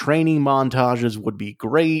 training montages would be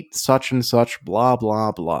great, such and such, blah,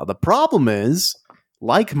 blah, blah. The problem is,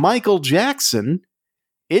 like Michael Jackson,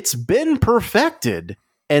 it's been perfected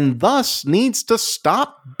and thus needs to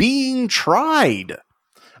stop being tried.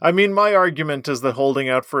 I mean, my argument is that Holding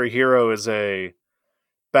Out for a Hero is a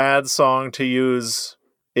bad song to use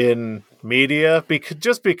in media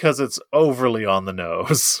just because it's overly on the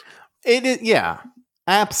nose. It is, yeah,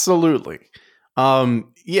 absolutely.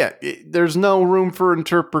 There's no room for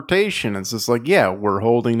interpretation. It's just like, yeah, we're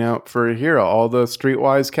holding out for a hero. All the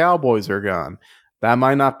streetwise cowboys are gone. That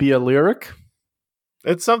might not be a lyric.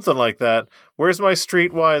 It's something like that. Where's my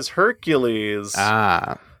streetwise Hercules?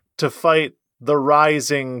 To fight the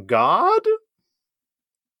rising god?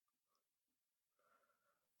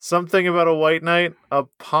 Something about a white knight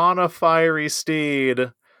upon a fiery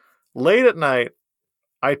steed. Late at night,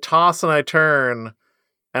 I toss and I turn,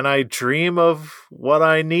 and I dream of what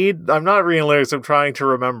I need. I'm not reading lyrics, I'm trying to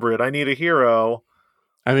remember it. I need a hero.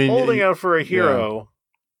 I mean, holding out for a hero.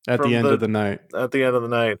 Yeah. At the end of the night. At the end of the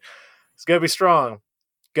night. He's got to be strong.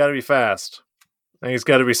 Got to be fast. And he's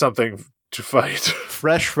got to be something to fight.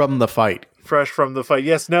 Fresh from the fight. Fresh from the fight.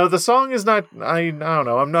 Yes, no, the song is not... I don't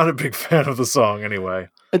know. I'm not a big fan of the song anyway.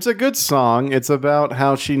 It's a good song. It's about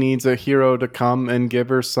how she needs a hero to come and give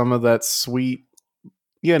her some of that sweet,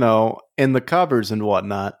 in the covers and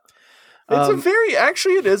whatnot.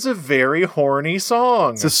 It is a very horny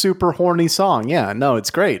song. It's a super horny song. Yeah, no,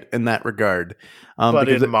 it's great in that regard. But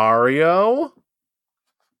in Mario?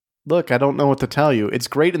 Look, I don't know what to tell you. It's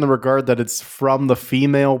great in the regard that it's from the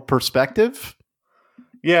female perspective.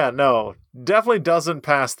 Yeah, no, definitely doesn't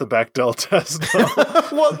pass the Bechdel test.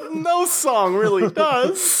 Well, no song really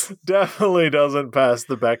does. Definitely doesn't pass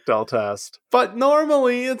the Bechdel test. But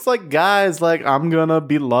normally it's like guys like, I'm gonna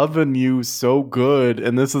be loving you so good.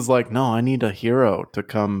 And this is like, no, I need a hero to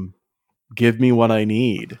come give me what I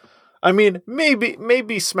need. I mean,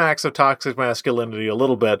 maybe smacks of toxic masculinity a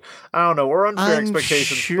little bit. I don't know, or unfair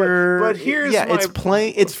expectations. Sure. But here's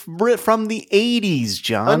it's from the 80s,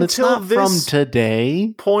 John. It's not from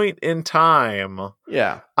today. Point in time.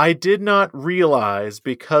 Yeah. I did not realize,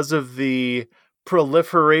 because of the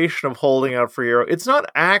proliferation of Holding Out for a Hero, it's not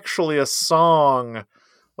actually a song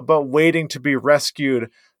about waiting to be rescued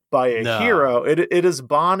by a hero. It is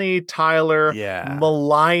Bonnie Tyler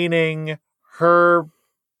maligning her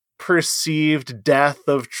perceived death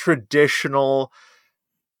of traditional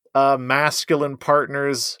masculine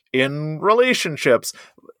partners in relationships.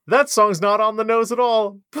 That song's not on the nose at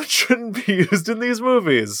all, but shouldn't be used in these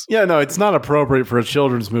movies. Yeah, no, it's not appropriate for a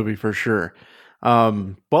children's movie for sure.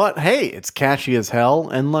 But hey, it's catchy as hell.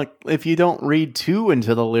 And look, if you don't read too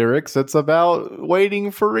into the lyrics, it's about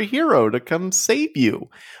waiting for a hero to come save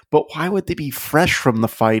you. But why would they be fresh from the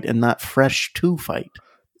fight and not fresh to fight?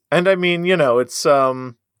 And I mean,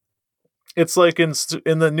 it's like in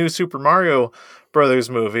the new Super Mario Brothers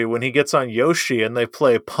movie when he gets on Yoshi and they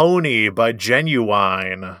play Pony by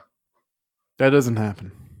Genuine. That doesn't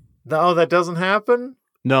happen. No, that doesn't happen?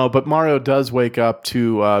 No, but Mario does wake up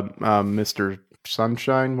to Mr.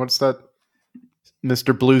 Sunshine. What's that?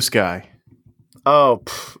 Mr. Blue Sky. Oh,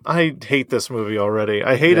 I hate this movie already.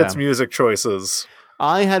 I hate its music choices.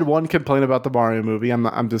 I had one complaint about the Mario movie.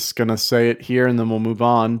 I'm just going to say it here and then we'll move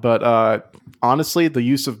on. But honestly, the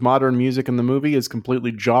use of modern music in the movie is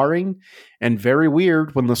completely jarring and very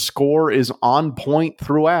weird when the score is on point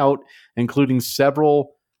throughout, including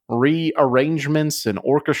several rearrangements and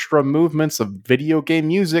orchestra movements of video game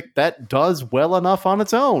music that does well enough on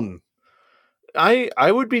its own.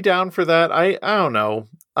 I would be down for that. I don't know.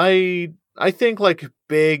 I think like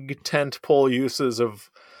big tentpole uses of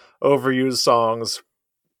overused songs,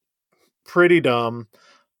 pretty dumb.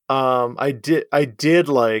 I did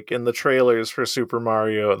like in the trailers for the Super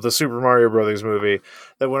Mario Brothers movie,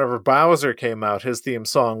 that whenever Bowser came out, his theme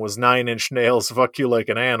song was 9 Inch Nails, Fuck You Like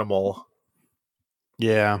an Animal.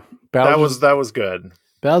 Yeah. That was good.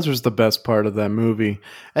 Bowser's the best part of that movie.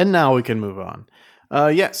 And now we can move on.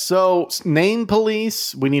 So name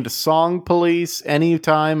police. We need a song police.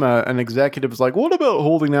 Anytime an executive is like, what about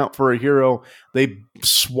holding out for a hero? They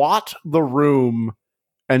swat the room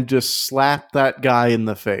and just slap that guy in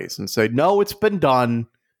the face and say, no, it's been done.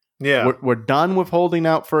 Yeah. We're done with holding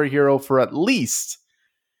out for a hero for at least,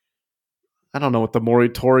 I don't know what the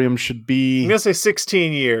moratorium should be. I'm going to say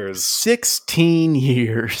 16 years. 16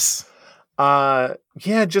 years.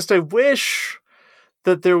 Just I wish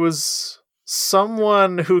that there was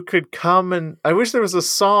someone who could come and I wish there was a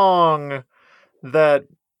song that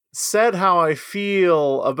said how I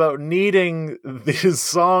feel about needing these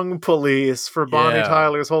song police for Bonnie Yeah.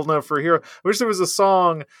 Tyler's Holding Out for a Hero. I wish there was a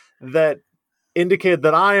song that indicated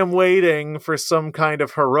that I am waiting for some kind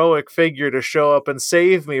of heroic figure to show up and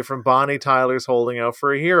save me from Bonnie Tyler's Holding Out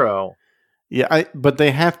for a Hero. Yeah, but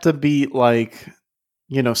they have to be like,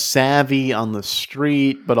 savvy on the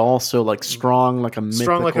street, but also like strong, like a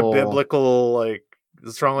Strong like a biblical, like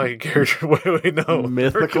strong like a character. Wait, no.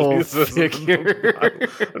 mythical figure.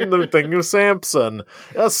 I'm thinking of Samson.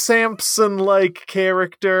 A Samson-like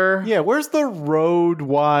character. Yeah, where's the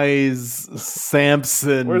road-wise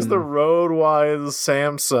Samson? Where's the road-wise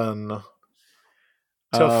Samson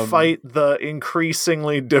to fight the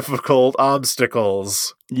increasingly difficult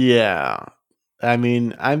obstacles? Yeah. I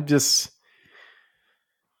mean, I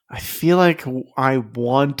feel like I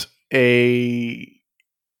want a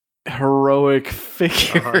heroic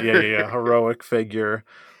figure. Yeah, heroic figure.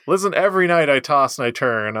 Listen, every night I toss and I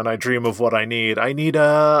turn and I dream of what I need. I need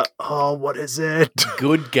what is it?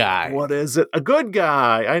 Good guy. What is it? A good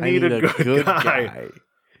guy. I need a good guy.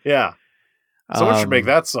 Yeah. Someone should make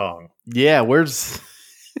that song. Yeah, where's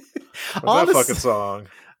that fucking song?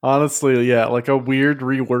 Honestly, yeah, like a weird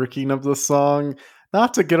reworking of the song.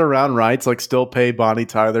 Not to get around rights, like still pay Bonnie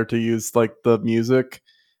Tyler to use like the music,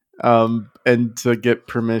 and to get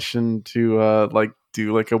permission to like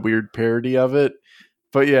do like a weird parody of it.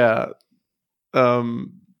 But yeah,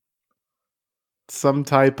 some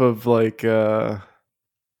type of like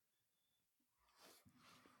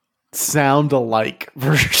sound alike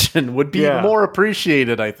version would be more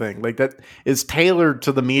appreciated, I think. Like that is tailored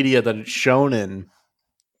to the media that it's shown in.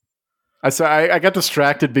 I got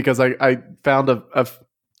distracted because I found a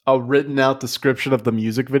written out description of the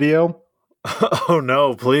music video. Oh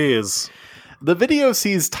no, please. The video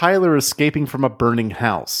sees Tyler escaping from a burning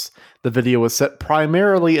house. The video was set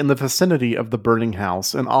primarily in the vicinity of the burning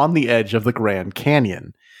house and on the edge of the Grand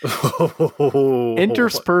Canyon.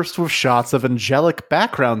 Interspersed with shots of angelic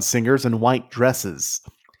background singers in white dresses.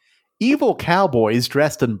 Evil cowboys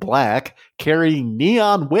dressed in black, carrying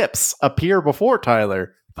neon whips, appear before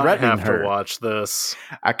Tyler, threatening her. I have to watch this.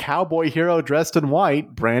 A cowboy hero dressed in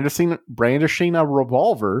white, brandishing a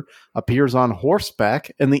revolver, appears on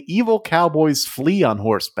horseback, and the evil cowboys flee on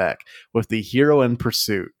horseback, with the hero in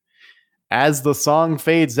pursuit. As the song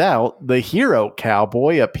fades out, the hero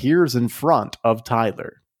cowboy appears in front of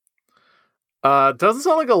Tyler. Doesn't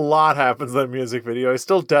sound like a lot happens in that music video. I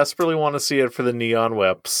still desperately want to see it for the neon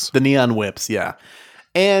whips. The neon whips, yeah.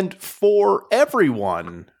 And for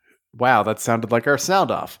everyone, wow, that sounded like our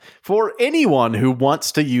sound off. For anyone who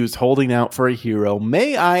wants to use Holding Out for a Hero,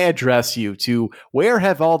 may I address you to Where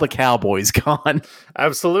Have All the Cowboys Gone?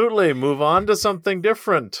 Absolutely. Move on to something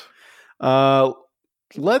different.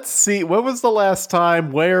 Let's see. When was the last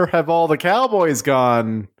time Where Have All the Cowboys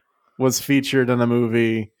Gone was featured in a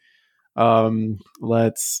movie?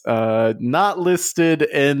 Let's not listed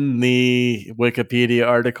in the Wikipedia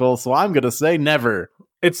article, so I'm gonna say never.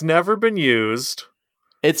 It's never been used.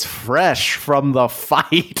 It's fresh from the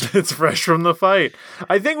fight. It's fresh from the fight.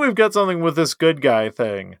 I think we've got something with this good guy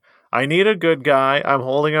thing. I need a good guy. I'm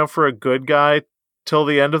holding out for a good guy till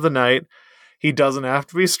the end of the night. He doesn't have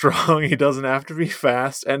to be strong. He doesn't have to be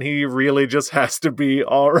fast, and he really just has to be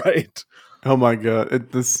all right. Oh my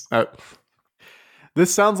god! This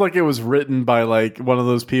sounds like it was written by like one of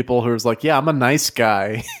those people who's like, "Yeah, I'm a nice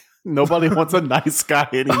guy." Nobody wants a nice guy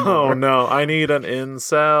anymore. Oh no, I need an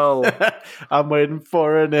incel. I'm waiting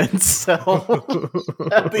for an incel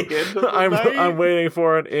at the end of the night. I'm waiting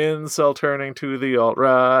for an incel turning to the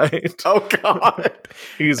alt-right. Oh god.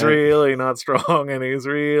 He's really not strong and he's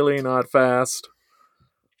really not fast.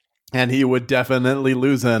 And he would definitely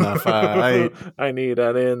lose in a fight. I need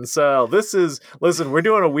an incel. Listen, we're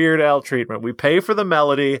doing a Weird Al treatment. We pay for the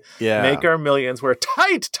melody, make our millions, wear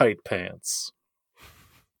tight pants.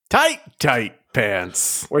 Tight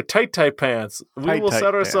pants. We're tight pants. We will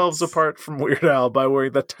set ourselves apart from Weird Al by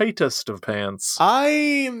wearing the tightest of pants.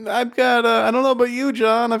 I've got, I don't know about you,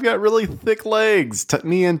 John, I've got really thick legs.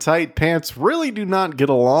 Me and tight pants really do not get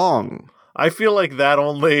along. I feel like that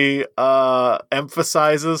only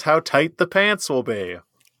emphasizes how tight the pants will be.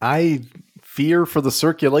 I fear for the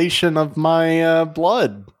circulation of my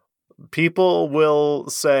blood. People will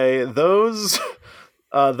say those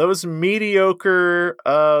mediocre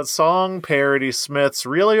song parody smiths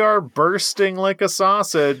really are bursting like a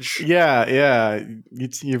sausage. Yeah.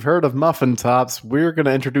 You've heard of muffin tops. We're going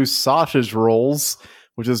to introduce sausage rolls,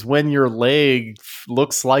 which is when your leg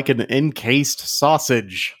looks like an encased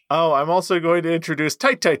sausage. Oh, I'm also going to introduce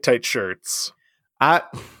tight shirts.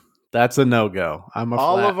 That's a no-go. I'm a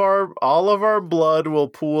all of our blood will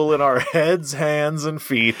pool in our heads, hands, and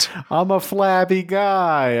feet. I'm a flabby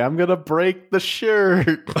guy. I'm gonna break the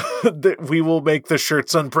shirt. We will make the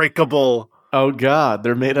shirts unbreakable. Oh God,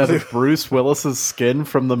 they're made out of Bruce Willis's skin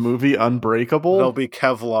from the movie Unbreakable. They'll be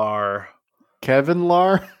Kevlar.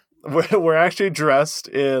 Kevlar? We're actually dressed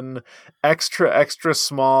in extra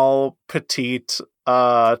small, petite,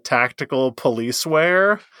 tactical police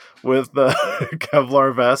wear with the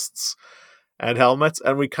Kevlar vests and helmets,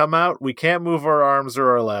 and we come out, we can't move our arms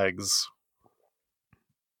or our legs.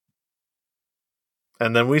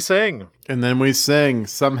 And then we sing.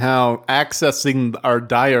 Somehow accessing our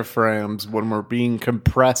diaphragms when we're being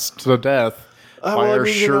compressed to death by our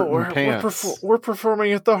shirt and pants. We're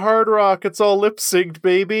performing at the Hard Rock. It's all lip-synced,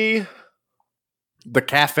 baby. The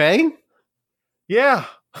cafe? Yeah.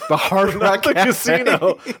 The Hard Rock Not the Cafe.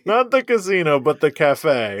 casino. Not the casino, but the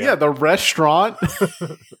cafe. Yeah, the restaurant.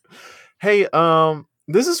 Hey,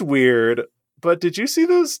 this is weird, but did you see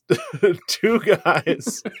those two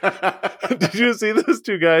guys? Did you see those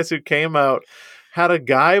two guys who came out, had a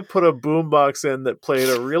guy put a boombox in that played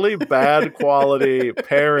a really bad quality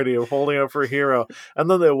parody of Holding Out for a Hero, and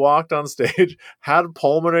then they walked on stage, had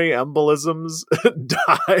pulmonary embolisms,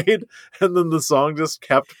 died, and then the song just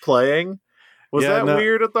kept playing? Was that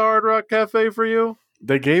weird at the Hard Rock Cafe for you?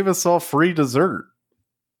 They gave us all free dessert.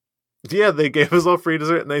 Yeah, they gave us all free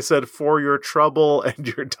dessert, and they said, for your trouble and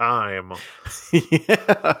your time.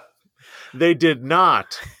 Yeah. They did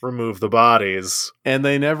not remove the bodies. And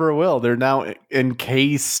they never will. They're now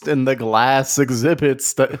encased in the glass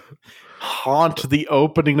exhibits that haunt the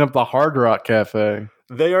opening of the Hard Rock Cafe.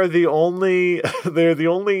 They're the only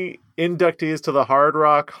inductees to the Hard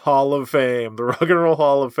Rock Hall of Fame, the Rock and Roll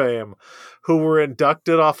Hall of Fame, who were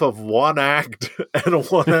inducted off of one act and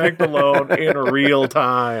one act alone in real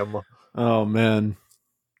time. Oh, man.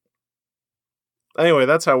 Anyway,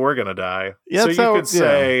 that's how we're going to die. Yeah, so you could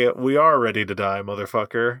say, we are ready to die,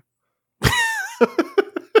 motherfucker.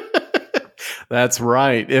 That's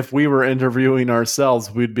right. If we were interviewing ourselves,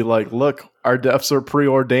 we'd be like, look, our deaths are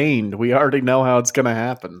preordained. We already know how it's going to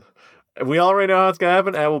happen. We already know how it's going to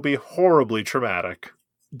happen, and it will be horribly traumatic.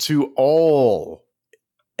 To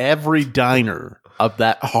every diner of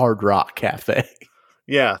that Hard Rock Cafe.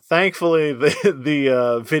 Yeah, thankfully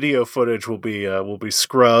the video footage will be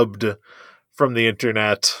scrubbed from the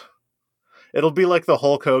internet. It'll be like the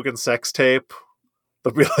Hulk Hogan sex tape.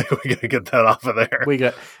 They'll be like, we gotta get that off of there.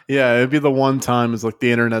 It'd be the one time is like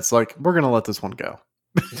the internet's like, we're gonna let this one go.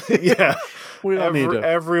 Yeah, we don't need to.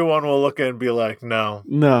 Everyone will look and be like, no,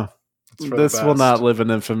 this will not live in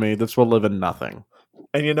infamy. This will live in nothing.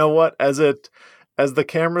 And you know what? As the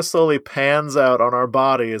camera slowly pans out on our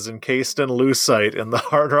body is encased in lucite in the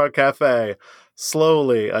Hard Rock Cafe,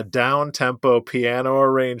 slowly a down-tempo piano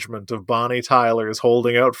arrangement of Bonnie Tyler's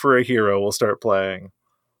Holding Out for a Hero will start playing.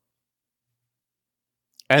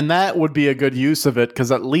 And that would be a good use of it,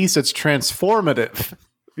 because at least it's transformative.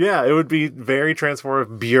 Yeah, it would be very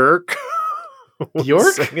transformative. Björk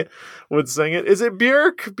would sing it. Is it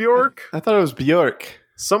Björk? Björk? I thought it was Björk.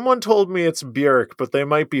 Someone told me it's Björk, but they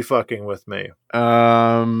might be fucking with me.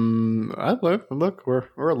 Look,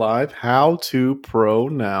 we're alive. How to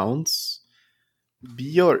pronounce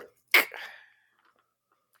Björk?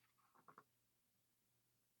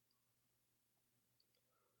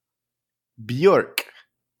 Björk.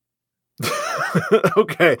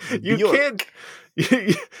 Okay, you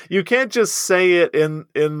can't just say it in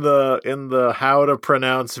the how to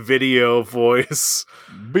pronounce video voice.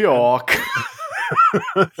 Björk.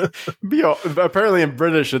 Björk. Apparently in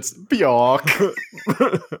British it's Björk.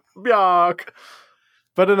 Björk.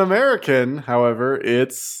 But in American, however,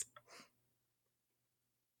 it's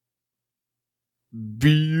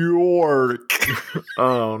Björk.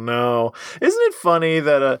 Oh no. Isn't it funny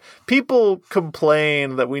that people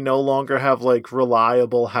complain that we no longer have like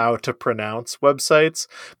reliable how to pronounce websites,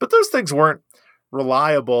 but those things weren't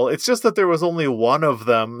reliable. It's just that there was only one of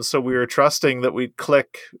them, so we were trusting that we'd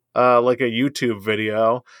click like a YouTube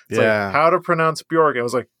video. It's like how to pronounce Björk. It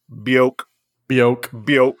was like Björk.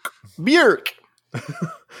 Björk.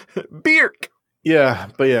 Yeah,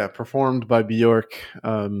 but performed by Björk.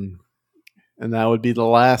 And that would be the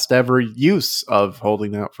last ever use of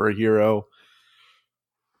Holding Out for a Hero.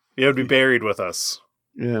 It would be buried with us.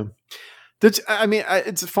 Yeah. It's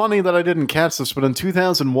funny that I didn't catch this, but in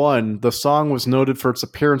 2001, the song was noted for its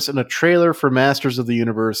appearance in a trailer for Masters of the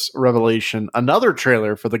Universe Revelation, another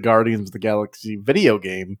trailer for the Guardians of the Galaxy video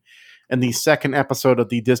game, and the second episode of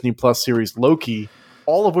the Disney Plus series Loki,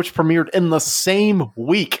 all of which premiered in the same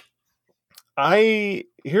week.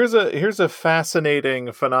 Here's a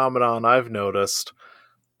fascinating phenomenon I've noticed.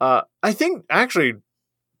 I think actually,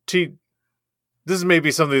 this is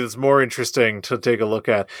maybe something that's more interesting to take a look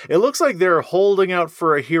at. It looks like they're holding out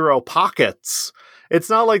for a hero pockets. It's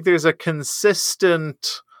not like there's a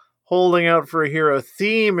consistent holding out for a hero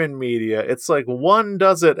theme in media. It's like one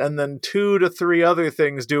does it and then 2 to 3 other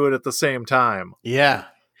things do it at the same time. Yeah,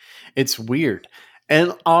 it's weird.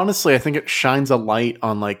 And honestly, I think it shines a light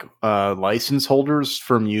on like license holders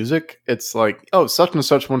for music. It's like, oh, such and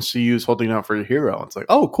such wants to use Holding Out for a Hero. It's like,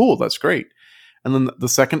 oh, cool, that's great. And then the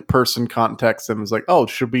second person contacts them is like, oh,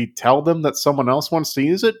 should we tell them that someone else wants to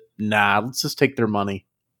use it? Nah, let's just take their money.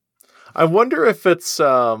 I wonder if it's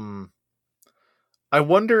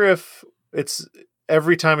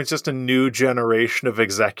every time it's just a new generation of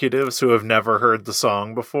executives who have never heard the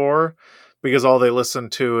song before, because all they listen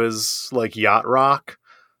to is like yacht rock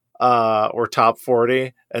or top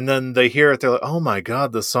 40, and then they hear it, they're like, oh my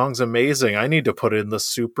god, this song's amazing, I need to put it in the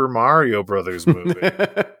Super Mario Brothers movie.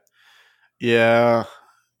 Yeah.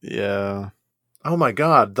 Oh my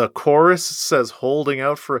god, the chorus says holding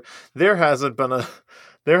out for... There hasn't been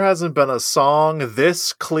a song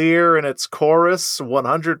this clear in its chorus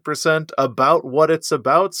 100% about what it's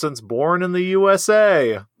about since Born in the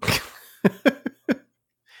USA.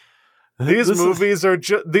 These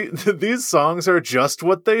songs are just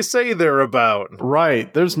what they say they're about.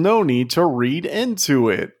 Right. There's no need to read into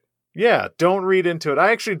it. Yeah, don't read into it.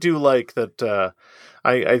 I actually do like that.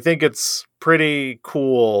 I think it's pretty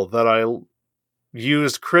cool that I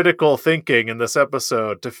used critical thinking in this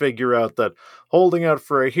episode to figure out that Holding Out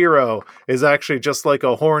for a Hero is actually just like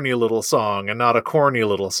a horny little song and not a corny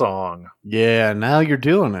little song. Yeah, now you're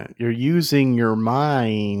doing it. You're using your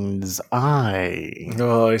mind's eye.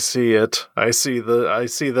 Oh, I see it. I see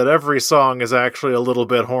that every song is actually a little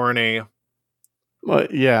bit horny. Well,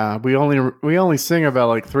 yeah, we only sing about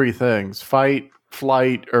like 3 things: fight,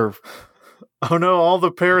 flight, or... Oh no, all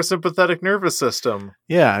the parasympathetic nervous system.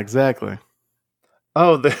 Yeah, exactly.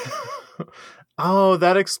 Oh, oh,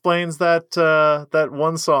 that explains that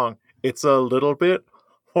one song. It's a little bit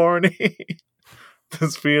horny.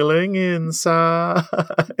 This feeling inside.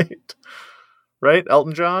 Right,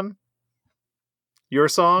 Elton John? Your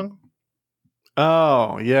song?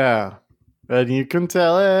 Oh, yeah. And you can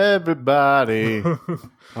tell everybody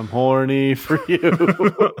I'm horny for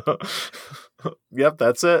you. Yep,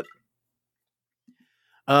 that's it.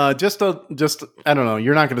 Just I don't know.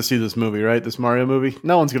 You're not going to see this movie, right? This Mario movie?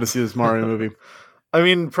 No one's going to see this Mario movie. I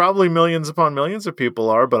mean, probably millions upon millions of people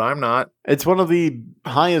are, but I'm not. It's one of the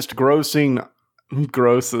highest grossing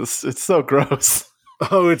grosses. It's so gross.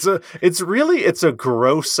 Oh, it's a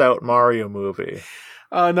gross out Mario movie.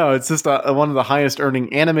 No, it's just one of the highest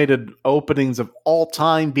earning animated openings of all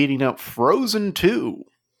time, beating out Frozen 2.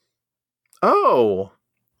 Oh.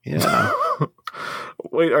 Yeah.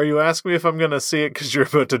 Wait, are you asking me if I'm going to see it because you're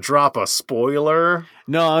about to drop a spoiler?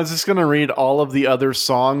 No, I was just going to read all of the other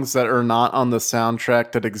songs that are not on the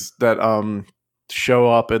soundtrack that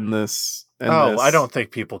show up in this. I don't think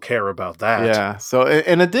people care about that. Yeah. So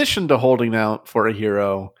in addition to Holding Out for a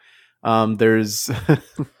Hero, there's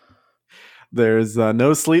there's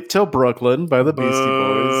No Sleep Till Brooklyn by the Beastie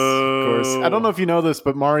Boys. Of course, I don't know if you know this,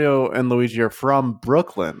 but Mario and Luigi are from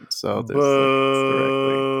Brooklyn, so there's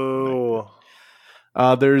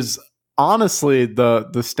there's honestly the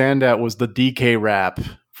standout was the DK rap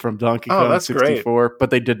from Donkey Kong 64, great. But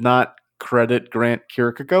they did not credit Grant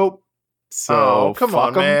Kirkhope. So come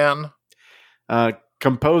on, man.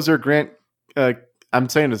 Composer Grant, I'm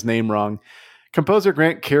saying his name wrong. Composer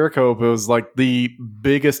Grant Kirkhope was like the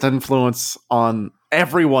biggest influence on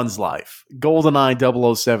everyone's life.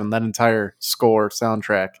 GoldenEye 007, that entire score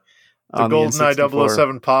soundtrack. The GoldenEye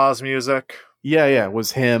 007 pause music. Yeah,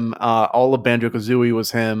 was him. All of Banjo-Kazooie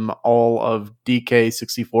was him. All of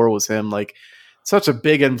DK64 was him. Like, such a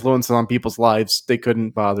big influence on people's lives, they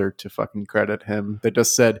couldn't bother to fucking credit him. They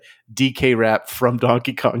just said DK rap from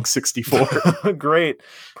Donkey Kong 64. Great.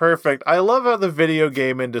 Perfect. I love how the video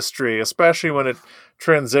game industry, especially when it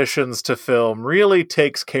transitions to film, really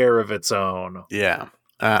takes care of its own. Yeah,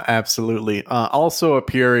 absolutely. Also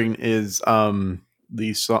appearing is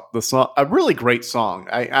the song, a really great song.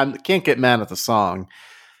 I can't get mad at the song.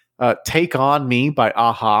 Take On Me by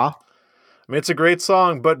Aha. I mean, it's a great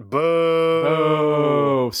song, but boo.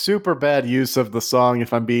 Oh, super bad use of the song,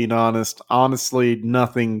 if I'm being honest. Honestly,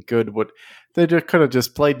 nothing good would... They could have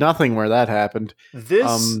just played nothing where that happened.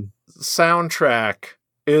 This soundtrack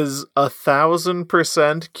is 1,000%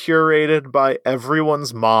 curated by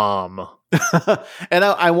everyone's mom. And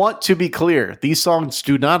I want to be clear, these songs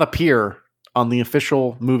do not appear on the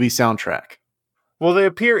official movie soundtrack. Well, they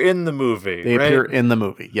appear in the movie. They appear in the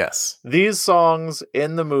movie, yes. These songs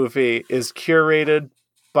in the movie is curated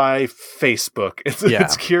by Facebook. It's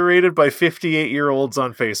curated by 58-year-olds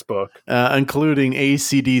on Facebook. Including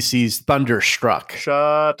AC/DC's Thunderstruck.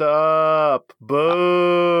 Shut up.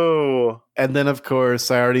 Boo. And then, of course,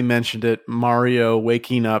 I already mentioned it, Mario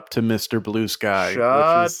waking up to Mr. Blue Sky.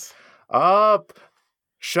 Shut up.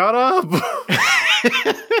 Shut up.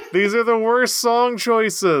 These are the worst song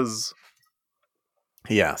choices.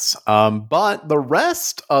 Yes. But the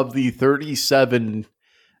rest of the 37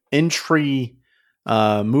 entry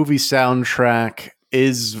movie soundtrack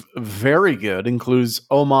is very good. Includes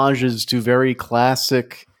homages to very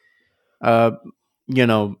classic,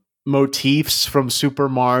 motifs from Super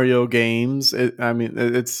Mario games.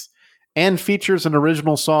 It's and features an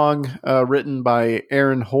original song written by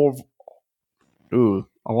Aaron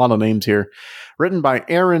a lot of names here. Written by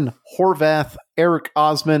Aaron Horvath, Eric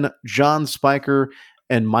Osman, John Spiker,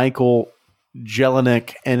 and Michael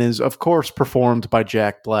Jelinek, and is, of course, performed by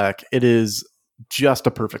Jack Black. It is just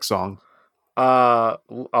a perfect song. I'll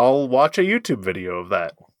watch a YouTube video of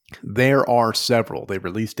that. There are several. They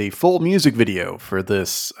released a full music video for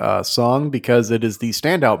this song because it is the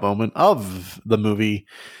standout moment of the movie.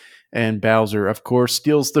 And Bowser, of course,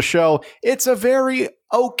 steals the show. It's a very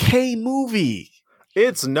okay movie.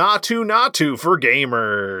 It's not too for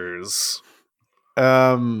gamers.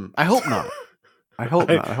 I hope not. I hope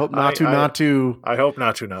not. I hope not to. I hope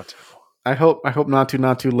not to. I hope not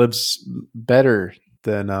to lives better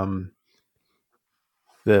than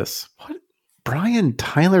this. What? Brian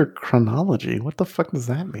Tyler Chronology? What the fuck does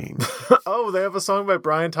that mean? Oh, they have a song by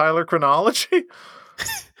Brian Tyler Chronology?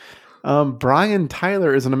 Brian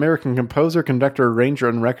Tyler is an American composer, conductor, arranger,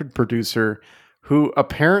 and record producer who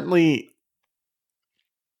apparently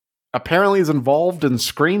is involved in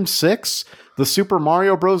Scream 6, the Super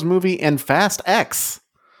Mario Bros. Movie, and Fast X.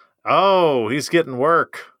 Oh, he's getting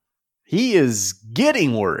work. He is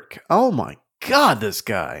getting work. Oh my god, this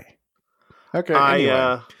guy. Okay,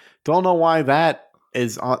 anyway. Don't know why that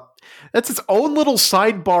is on. That's its own little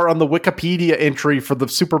sidebar on the Wikipedia entry for the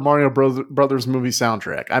Super Mario Brothers movie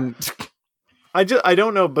soundtrack. I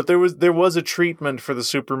don't know, but there was a treatment for the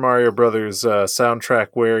Super Mario Brothers soundtrack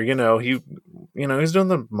where he's doing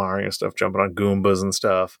the Mario stuff, jumping on Goombas and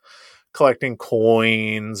stuff, collecting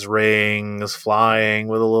coins, rings, flying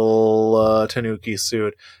with a little Tanuki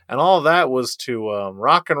suit, and all of that was to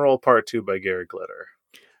Rock and Roll Part 2 by Gary Glitter.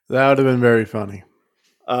 That would have been very funny.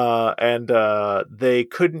 And they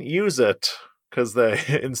couldn't use it because they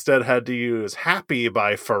instead had to use Happy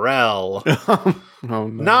by Pharrell. Oh, no.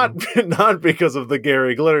 Not because of the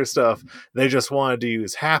Gary Glitter stuff. They just wanted to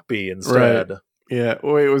use Happy instead. Right. Yeah.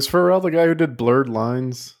 Wait, was Pharrell the guy who did Blurred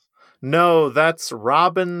Lines? No, that's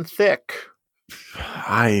Robin Thicke.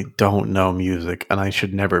 I don't know music, and I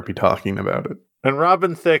should never be talking about it. And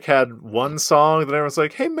Robin Thicke had one song that everyone's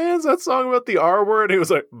like, hey man, is that song about the R word? He was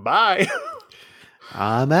like, bye.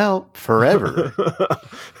 I'm out forever.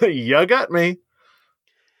 You got me.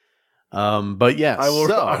 But yes, I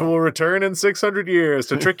will return in 600 years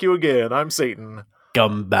to trick you again. I'm Satan.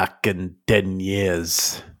 Come back in 10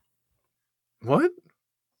 years. What?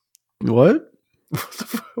 What?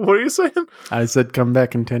 What are you saying? I said come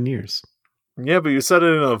back in 10 years. Yeah, but you said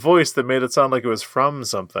it in a voice that made it sound like it was from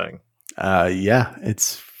something. Yeah,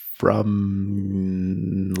 it's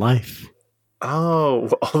from life. Oh,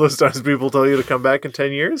 all those times people tell you to come back in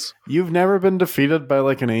 10 years? You've never been defeated by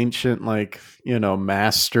like an ancient,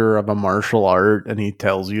 master of a martial art, and he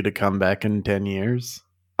tells you to come back in 10 years?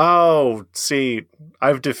 Oh, see,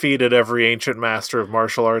 I've defeated every ancient master of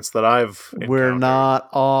martial arts that I've encountered. We're not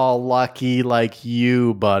all lucky like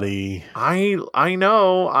you, buddy. I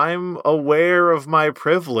know, I'm aware of my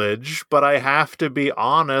privilege, but I have to be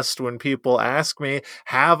honest when people ask me,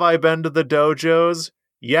 have I been to the dojos?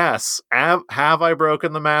 Yes. Have I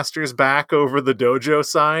broken the master's back over the dojo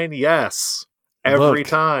sign? Yes. Every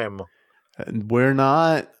time. We're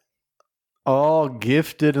not all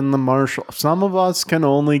gifted in the martial. Some of us can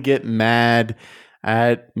only get mad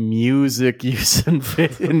at music use in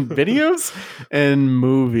videos and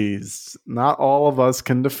movies. Not all of us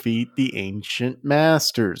can defeat the ancient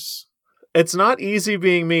masters. It's not easy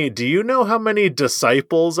being me. Do you know how many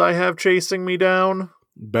disciples I have chasing me down?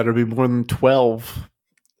 Better be more than 12.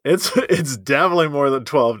 It's definitely more than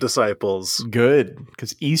 12 disciples. Good,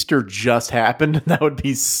 because Easter just happened, and that would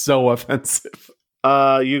be so offensive.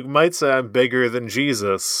 You might say I'm bigger than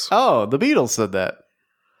Jesus. Oh, the Beatles said that.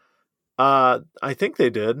 I think they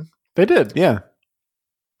did. They did, yeah.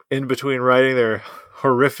 In between writing their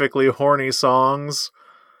horrifically horny songs.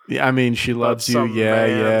 Yeah, I mean, she About loves you. some Yeah,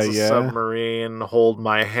 man's a yeah. submarine, hold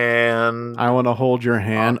my hand. I want to hold your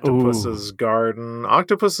hand. Octopus's Garden.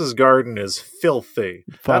 Octopus's Garden is filthy.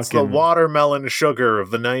 That's the Fucking watermelon sugar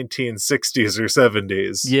of the 1960s or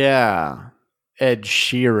 70s. yeah. Ed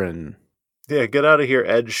Sheeran. Yeah, get out of here,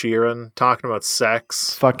 Ed Sheeran, talking about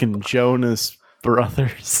sex. Fucking Jonas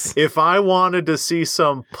Brothers. If I wanted to see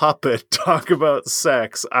some puppet talk about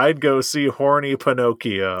sex, I'd go see Horny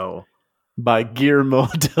Pinocchio. By Guillermo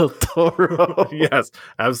del Toro. Yes,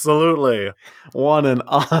 absolutely. Won an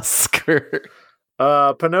Oscar.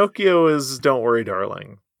 Pinocchio is Don't Worry,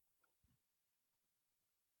 Darling.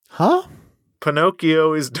 Huh?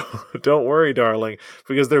 Pinocchio is Don't Worry, Darling,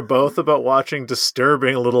 because they're both about watching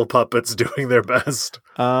disturbing little puppets doing their best.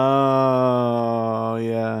 Oh,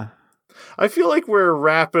 yeah. I feel like we're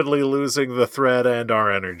rapidly losing the thread and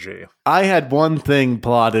our energy. I had one thing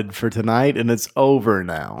plotted for tonight, and it's over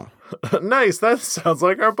now. Nice. That sounds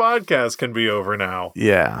like our podcast can be over now.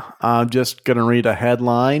 Yeah. I'm just going to read a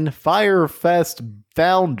headline. Firefest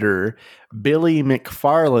founder Billy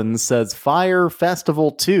McFarland says Fire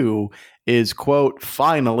Festival 2 is, quote,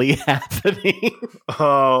 finally happening.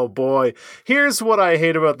 Oh, boy. Here's what I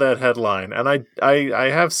hate about that headline, and I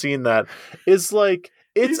have seen that. It's like,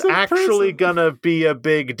 it's actually gonna be a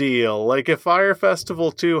big deal. Like, if Fire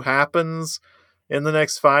Festival 2 happens in the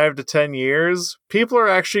next 5 to 10 years, people are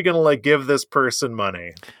actually gonna, like, give this person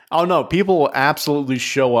money. Oh, no. People will absolutely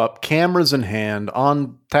show up, cameras in hand,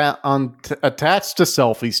 attached to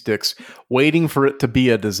selfie sticks, waiting for it to be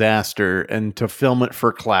a disaster and to film it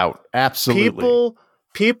for clout. Absolutely.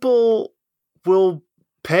 People will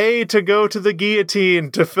pay to go to the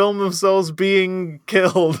guillotine to film themselves being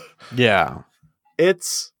killed. Yeah.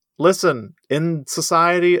 Listen, in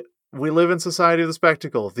society, we live in society of the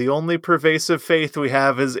spectacle. The only pervasive faith we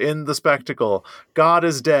have is in the spectacle. God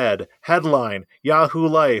is dead. Headline, Yahoo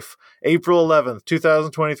Life, April 11th,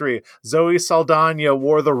 2023. Zoe Saldana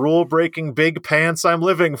wore the rule-breaking big pants I'm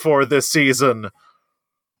living for this season.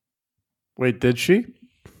 Wait, did she?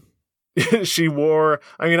 She wore,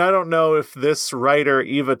 I mean, I don't know if this writer,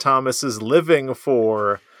 Eva Thomas, is living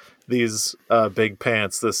for these big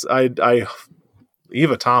pants.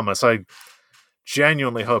 Eva Thomas, I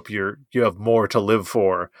genuinely hope you have more to live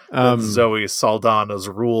for than Zoe Saldana's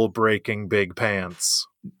rule-breaking big pants.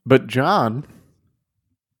 But John,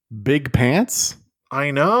 big pants?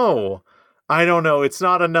 I know. I don't know. It's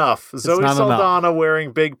not enough. Zoe Saldana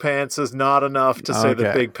wearing big pants is not enough to say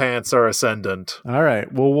that big pants are ascendant. All right.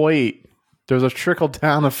 Well, wait. There's a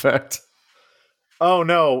trickle-down effect. Oh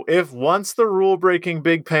no, if once the rule-breaking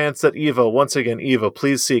big pants that once again, Eva,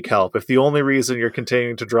 please seek help. If the only reason you're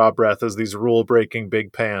continuing to draw breath is these rule-breaking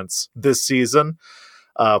big pants this season,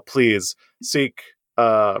 please seek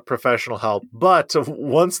professional help. But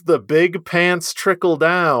once the big pants trickle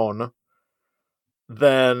down,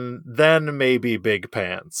 then maybe big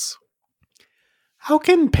pants. How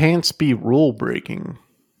can pants be rule-breaking?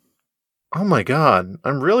 Oh my god,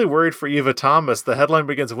 I'm really worried for Eva Thomas. The headline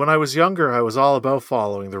begins, when I was younger, I was all about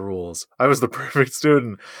following the rules. I was the perfect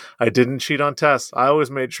student. I didn't cheat on tests. I always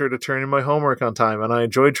made sure to turn in my homework on time, and I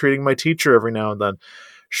enjoyed treating my teacher every now and then.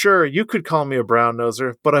 Sure, you could call me a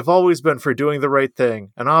brown-noser, but I've always been for doing the right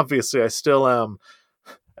thing, and obviously I still am.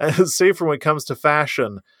 Save for when it comes to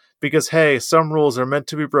fashion, because hey, some rules are meant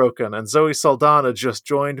to be broken, and Zoe Saldana just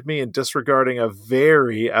joined me in disregarding a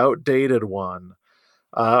very outdated one.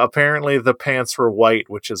 Apparently the pants were white,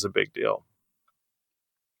 which is a big deal.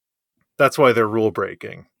 That's why they're rule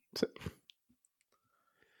breaking.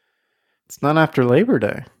 It's not after Labor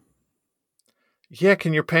Day. Yeah,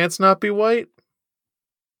 can your pants not be white?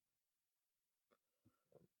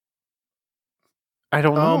 I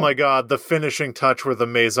don't know. Oh my god, the finishing touch were the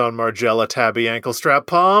Maison Margiela tabby ankle strap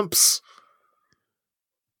pumps.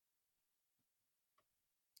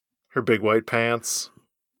 Her big white pants.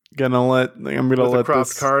 I'm gonna let a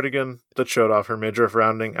cropped cardigan that showed off her midriff,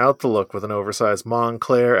 rounding out the look with an oversized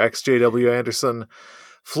Montclair XJW Anderson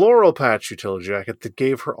floral patch utility jacket that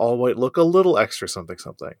gave her all-white look a little extra something.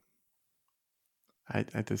 I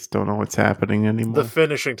just don't know what's happening anymore. The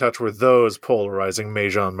finishing touch were those polarizing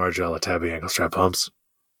Maison Margiela tabby ankle strap pumps.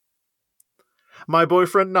 My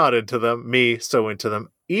boyfriend not into them, me so into them.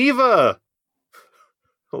 Eva!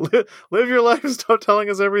 Live your life, stop telling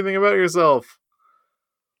us everything about yourself.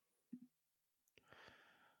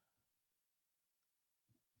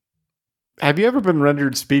 Have you ever been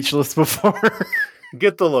rendered speechless before?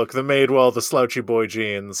 Get the look, the Madewell, the slouchy boy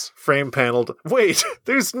jeans, frame paneled. Wait,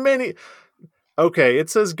 there's many. Okay, it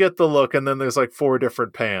says get the look, and then there's like 4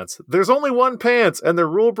 different pants. There's only one pants, and they're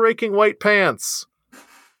rule-breaking white pants.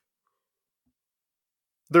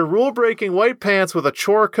 They're rule-breaking white pants with a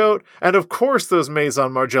chore coat, and of course those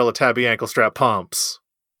Maison Margiela tabby ankle strap pumps.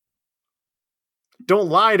 Don't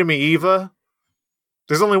lie to me, Eva.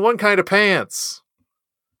 There's only one kind of pants.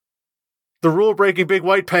 The rule-breaking big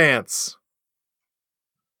white pants.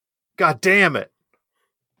 God damn it.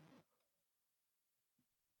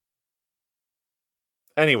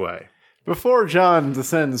 Anyway. Before John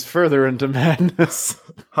descends further into madness.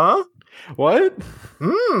 Huh? What?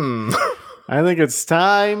 I think it's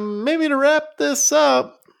time maybe to wrap this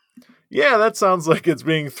up. Yeah, that sounds like it's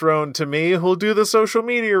being thrown to me who'll do the social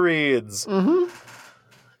media reads. Mm-hmm.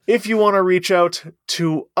 If you want to reach out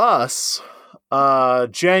to us,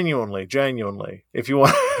 genuinely, if you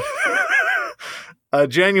want...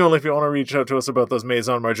 genuinely, if you want to reach out to us about those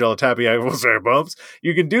Maison Margiela tabby ankle strap bumps,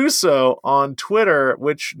 you can do so on Twitter,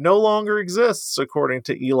 which no longer exists, according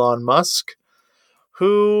to Elon Musk,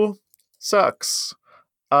 who sucks.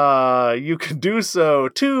 You can do so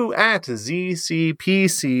too at ZCPCWHJ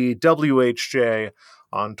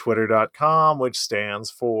on Twitter.com, which stands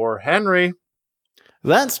for Henry.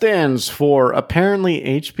 That stands for apparently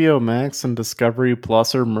HBO Max and Discovery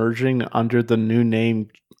Plus are merging under the new name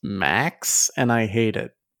Max, and I hate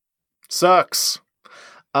it. Sucks.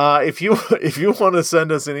 If you want to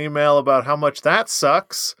send us an email about how much that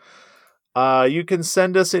sucks, you can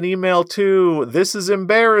send us an email to this is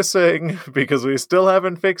embarrassing because we still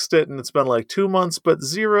haven't fixed it and it's been like 2 months, but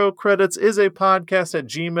 0 credits is a podcast at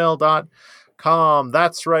gmail.com.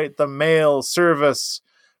 That's right, the mail service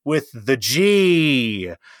with the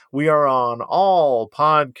G. We are on all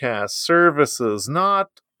podcast services, not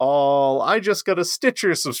all. I just got a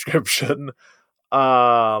Stitcher subscription.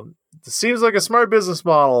 Seems like a smart business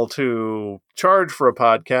model to charge for a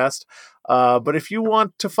podcast. But if you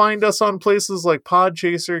want to find us on places like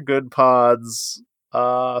Podchaser, Good Pods,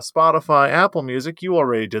 Spotify, Apple Music, you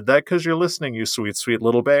already did that because you're listening, you sweet, sweet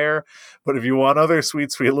little bear. But if you want other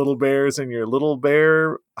sweet, sweet little bears in your little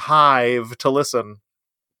bear hive to listen,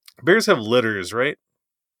 bears have litters, right?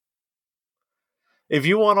 If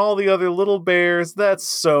you want all the other little bears, that's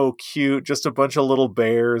so cute. Just a bunch of little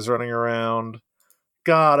bears running around.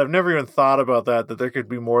 God, I've never even thought about that there could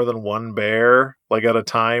be more than one bear, like at a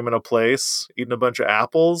time in a place, eating a bunch of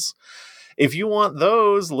apples. If you want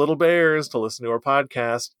those little bears to listen to our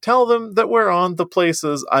podcast, tell them that we're on the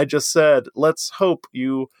places I just said. Let's hope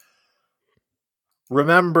you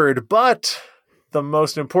remembered. But the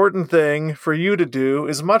most important thing for you to do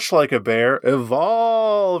is, much like a bear,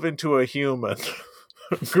 evolve into a human.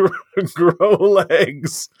 Grow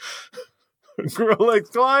legs. Grow legs.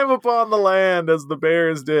 Climb upon the land as the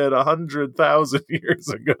bears did 100,000 years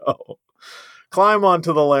ago. Climb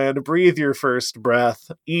onto the land. Breathe your first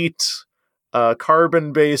breath. Eat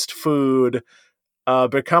carbon-based food.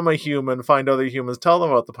 Become a human. Find other humans. Tell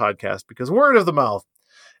them about the podcast, because word of the mouth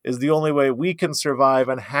is the only way we can survive.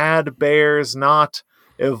 And had bears not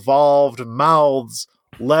evolved mouths,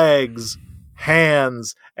 legs,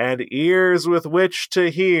 hands, and ears with which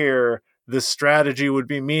to hear, this strategy would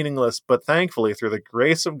be meaningless. But thankfully, through the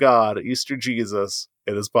grace of God, Easter Jesus,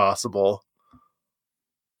 it is possible.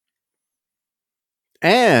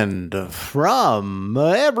 And from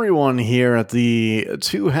everyone here at the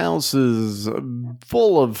Two Houses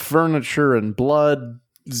Full of Furniture and Blood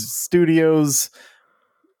Studios.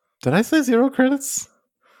 Did I say 0 credits?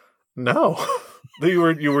 No.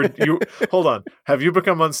 You hold on. Have you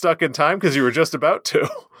become unstuck in time? Because you were just about to.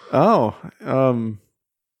 Oh,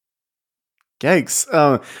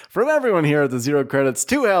 yikes. From everyone here at the 0 credits,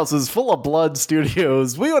 Two Houses Full of Blood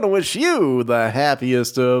Studios, we want to wish you the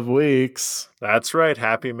happiest of weeks. That's right.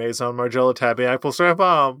 Happy Maison Margiela tabby apple strap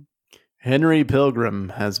bomb. Henry Pilgrim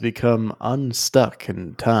has become unstuck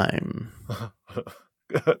in time.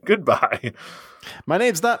 Goodbye. My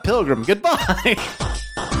name's not Pilgrim. Goodbye.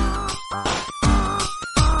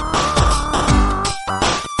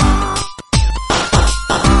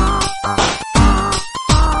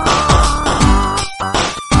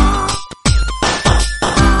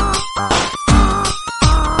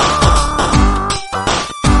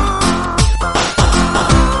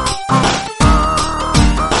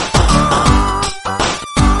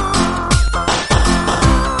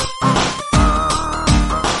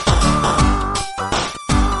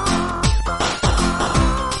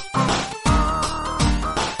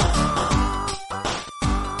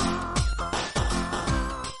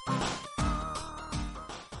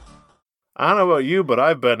 I don't know about you, but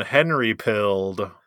I've been Henry pilled.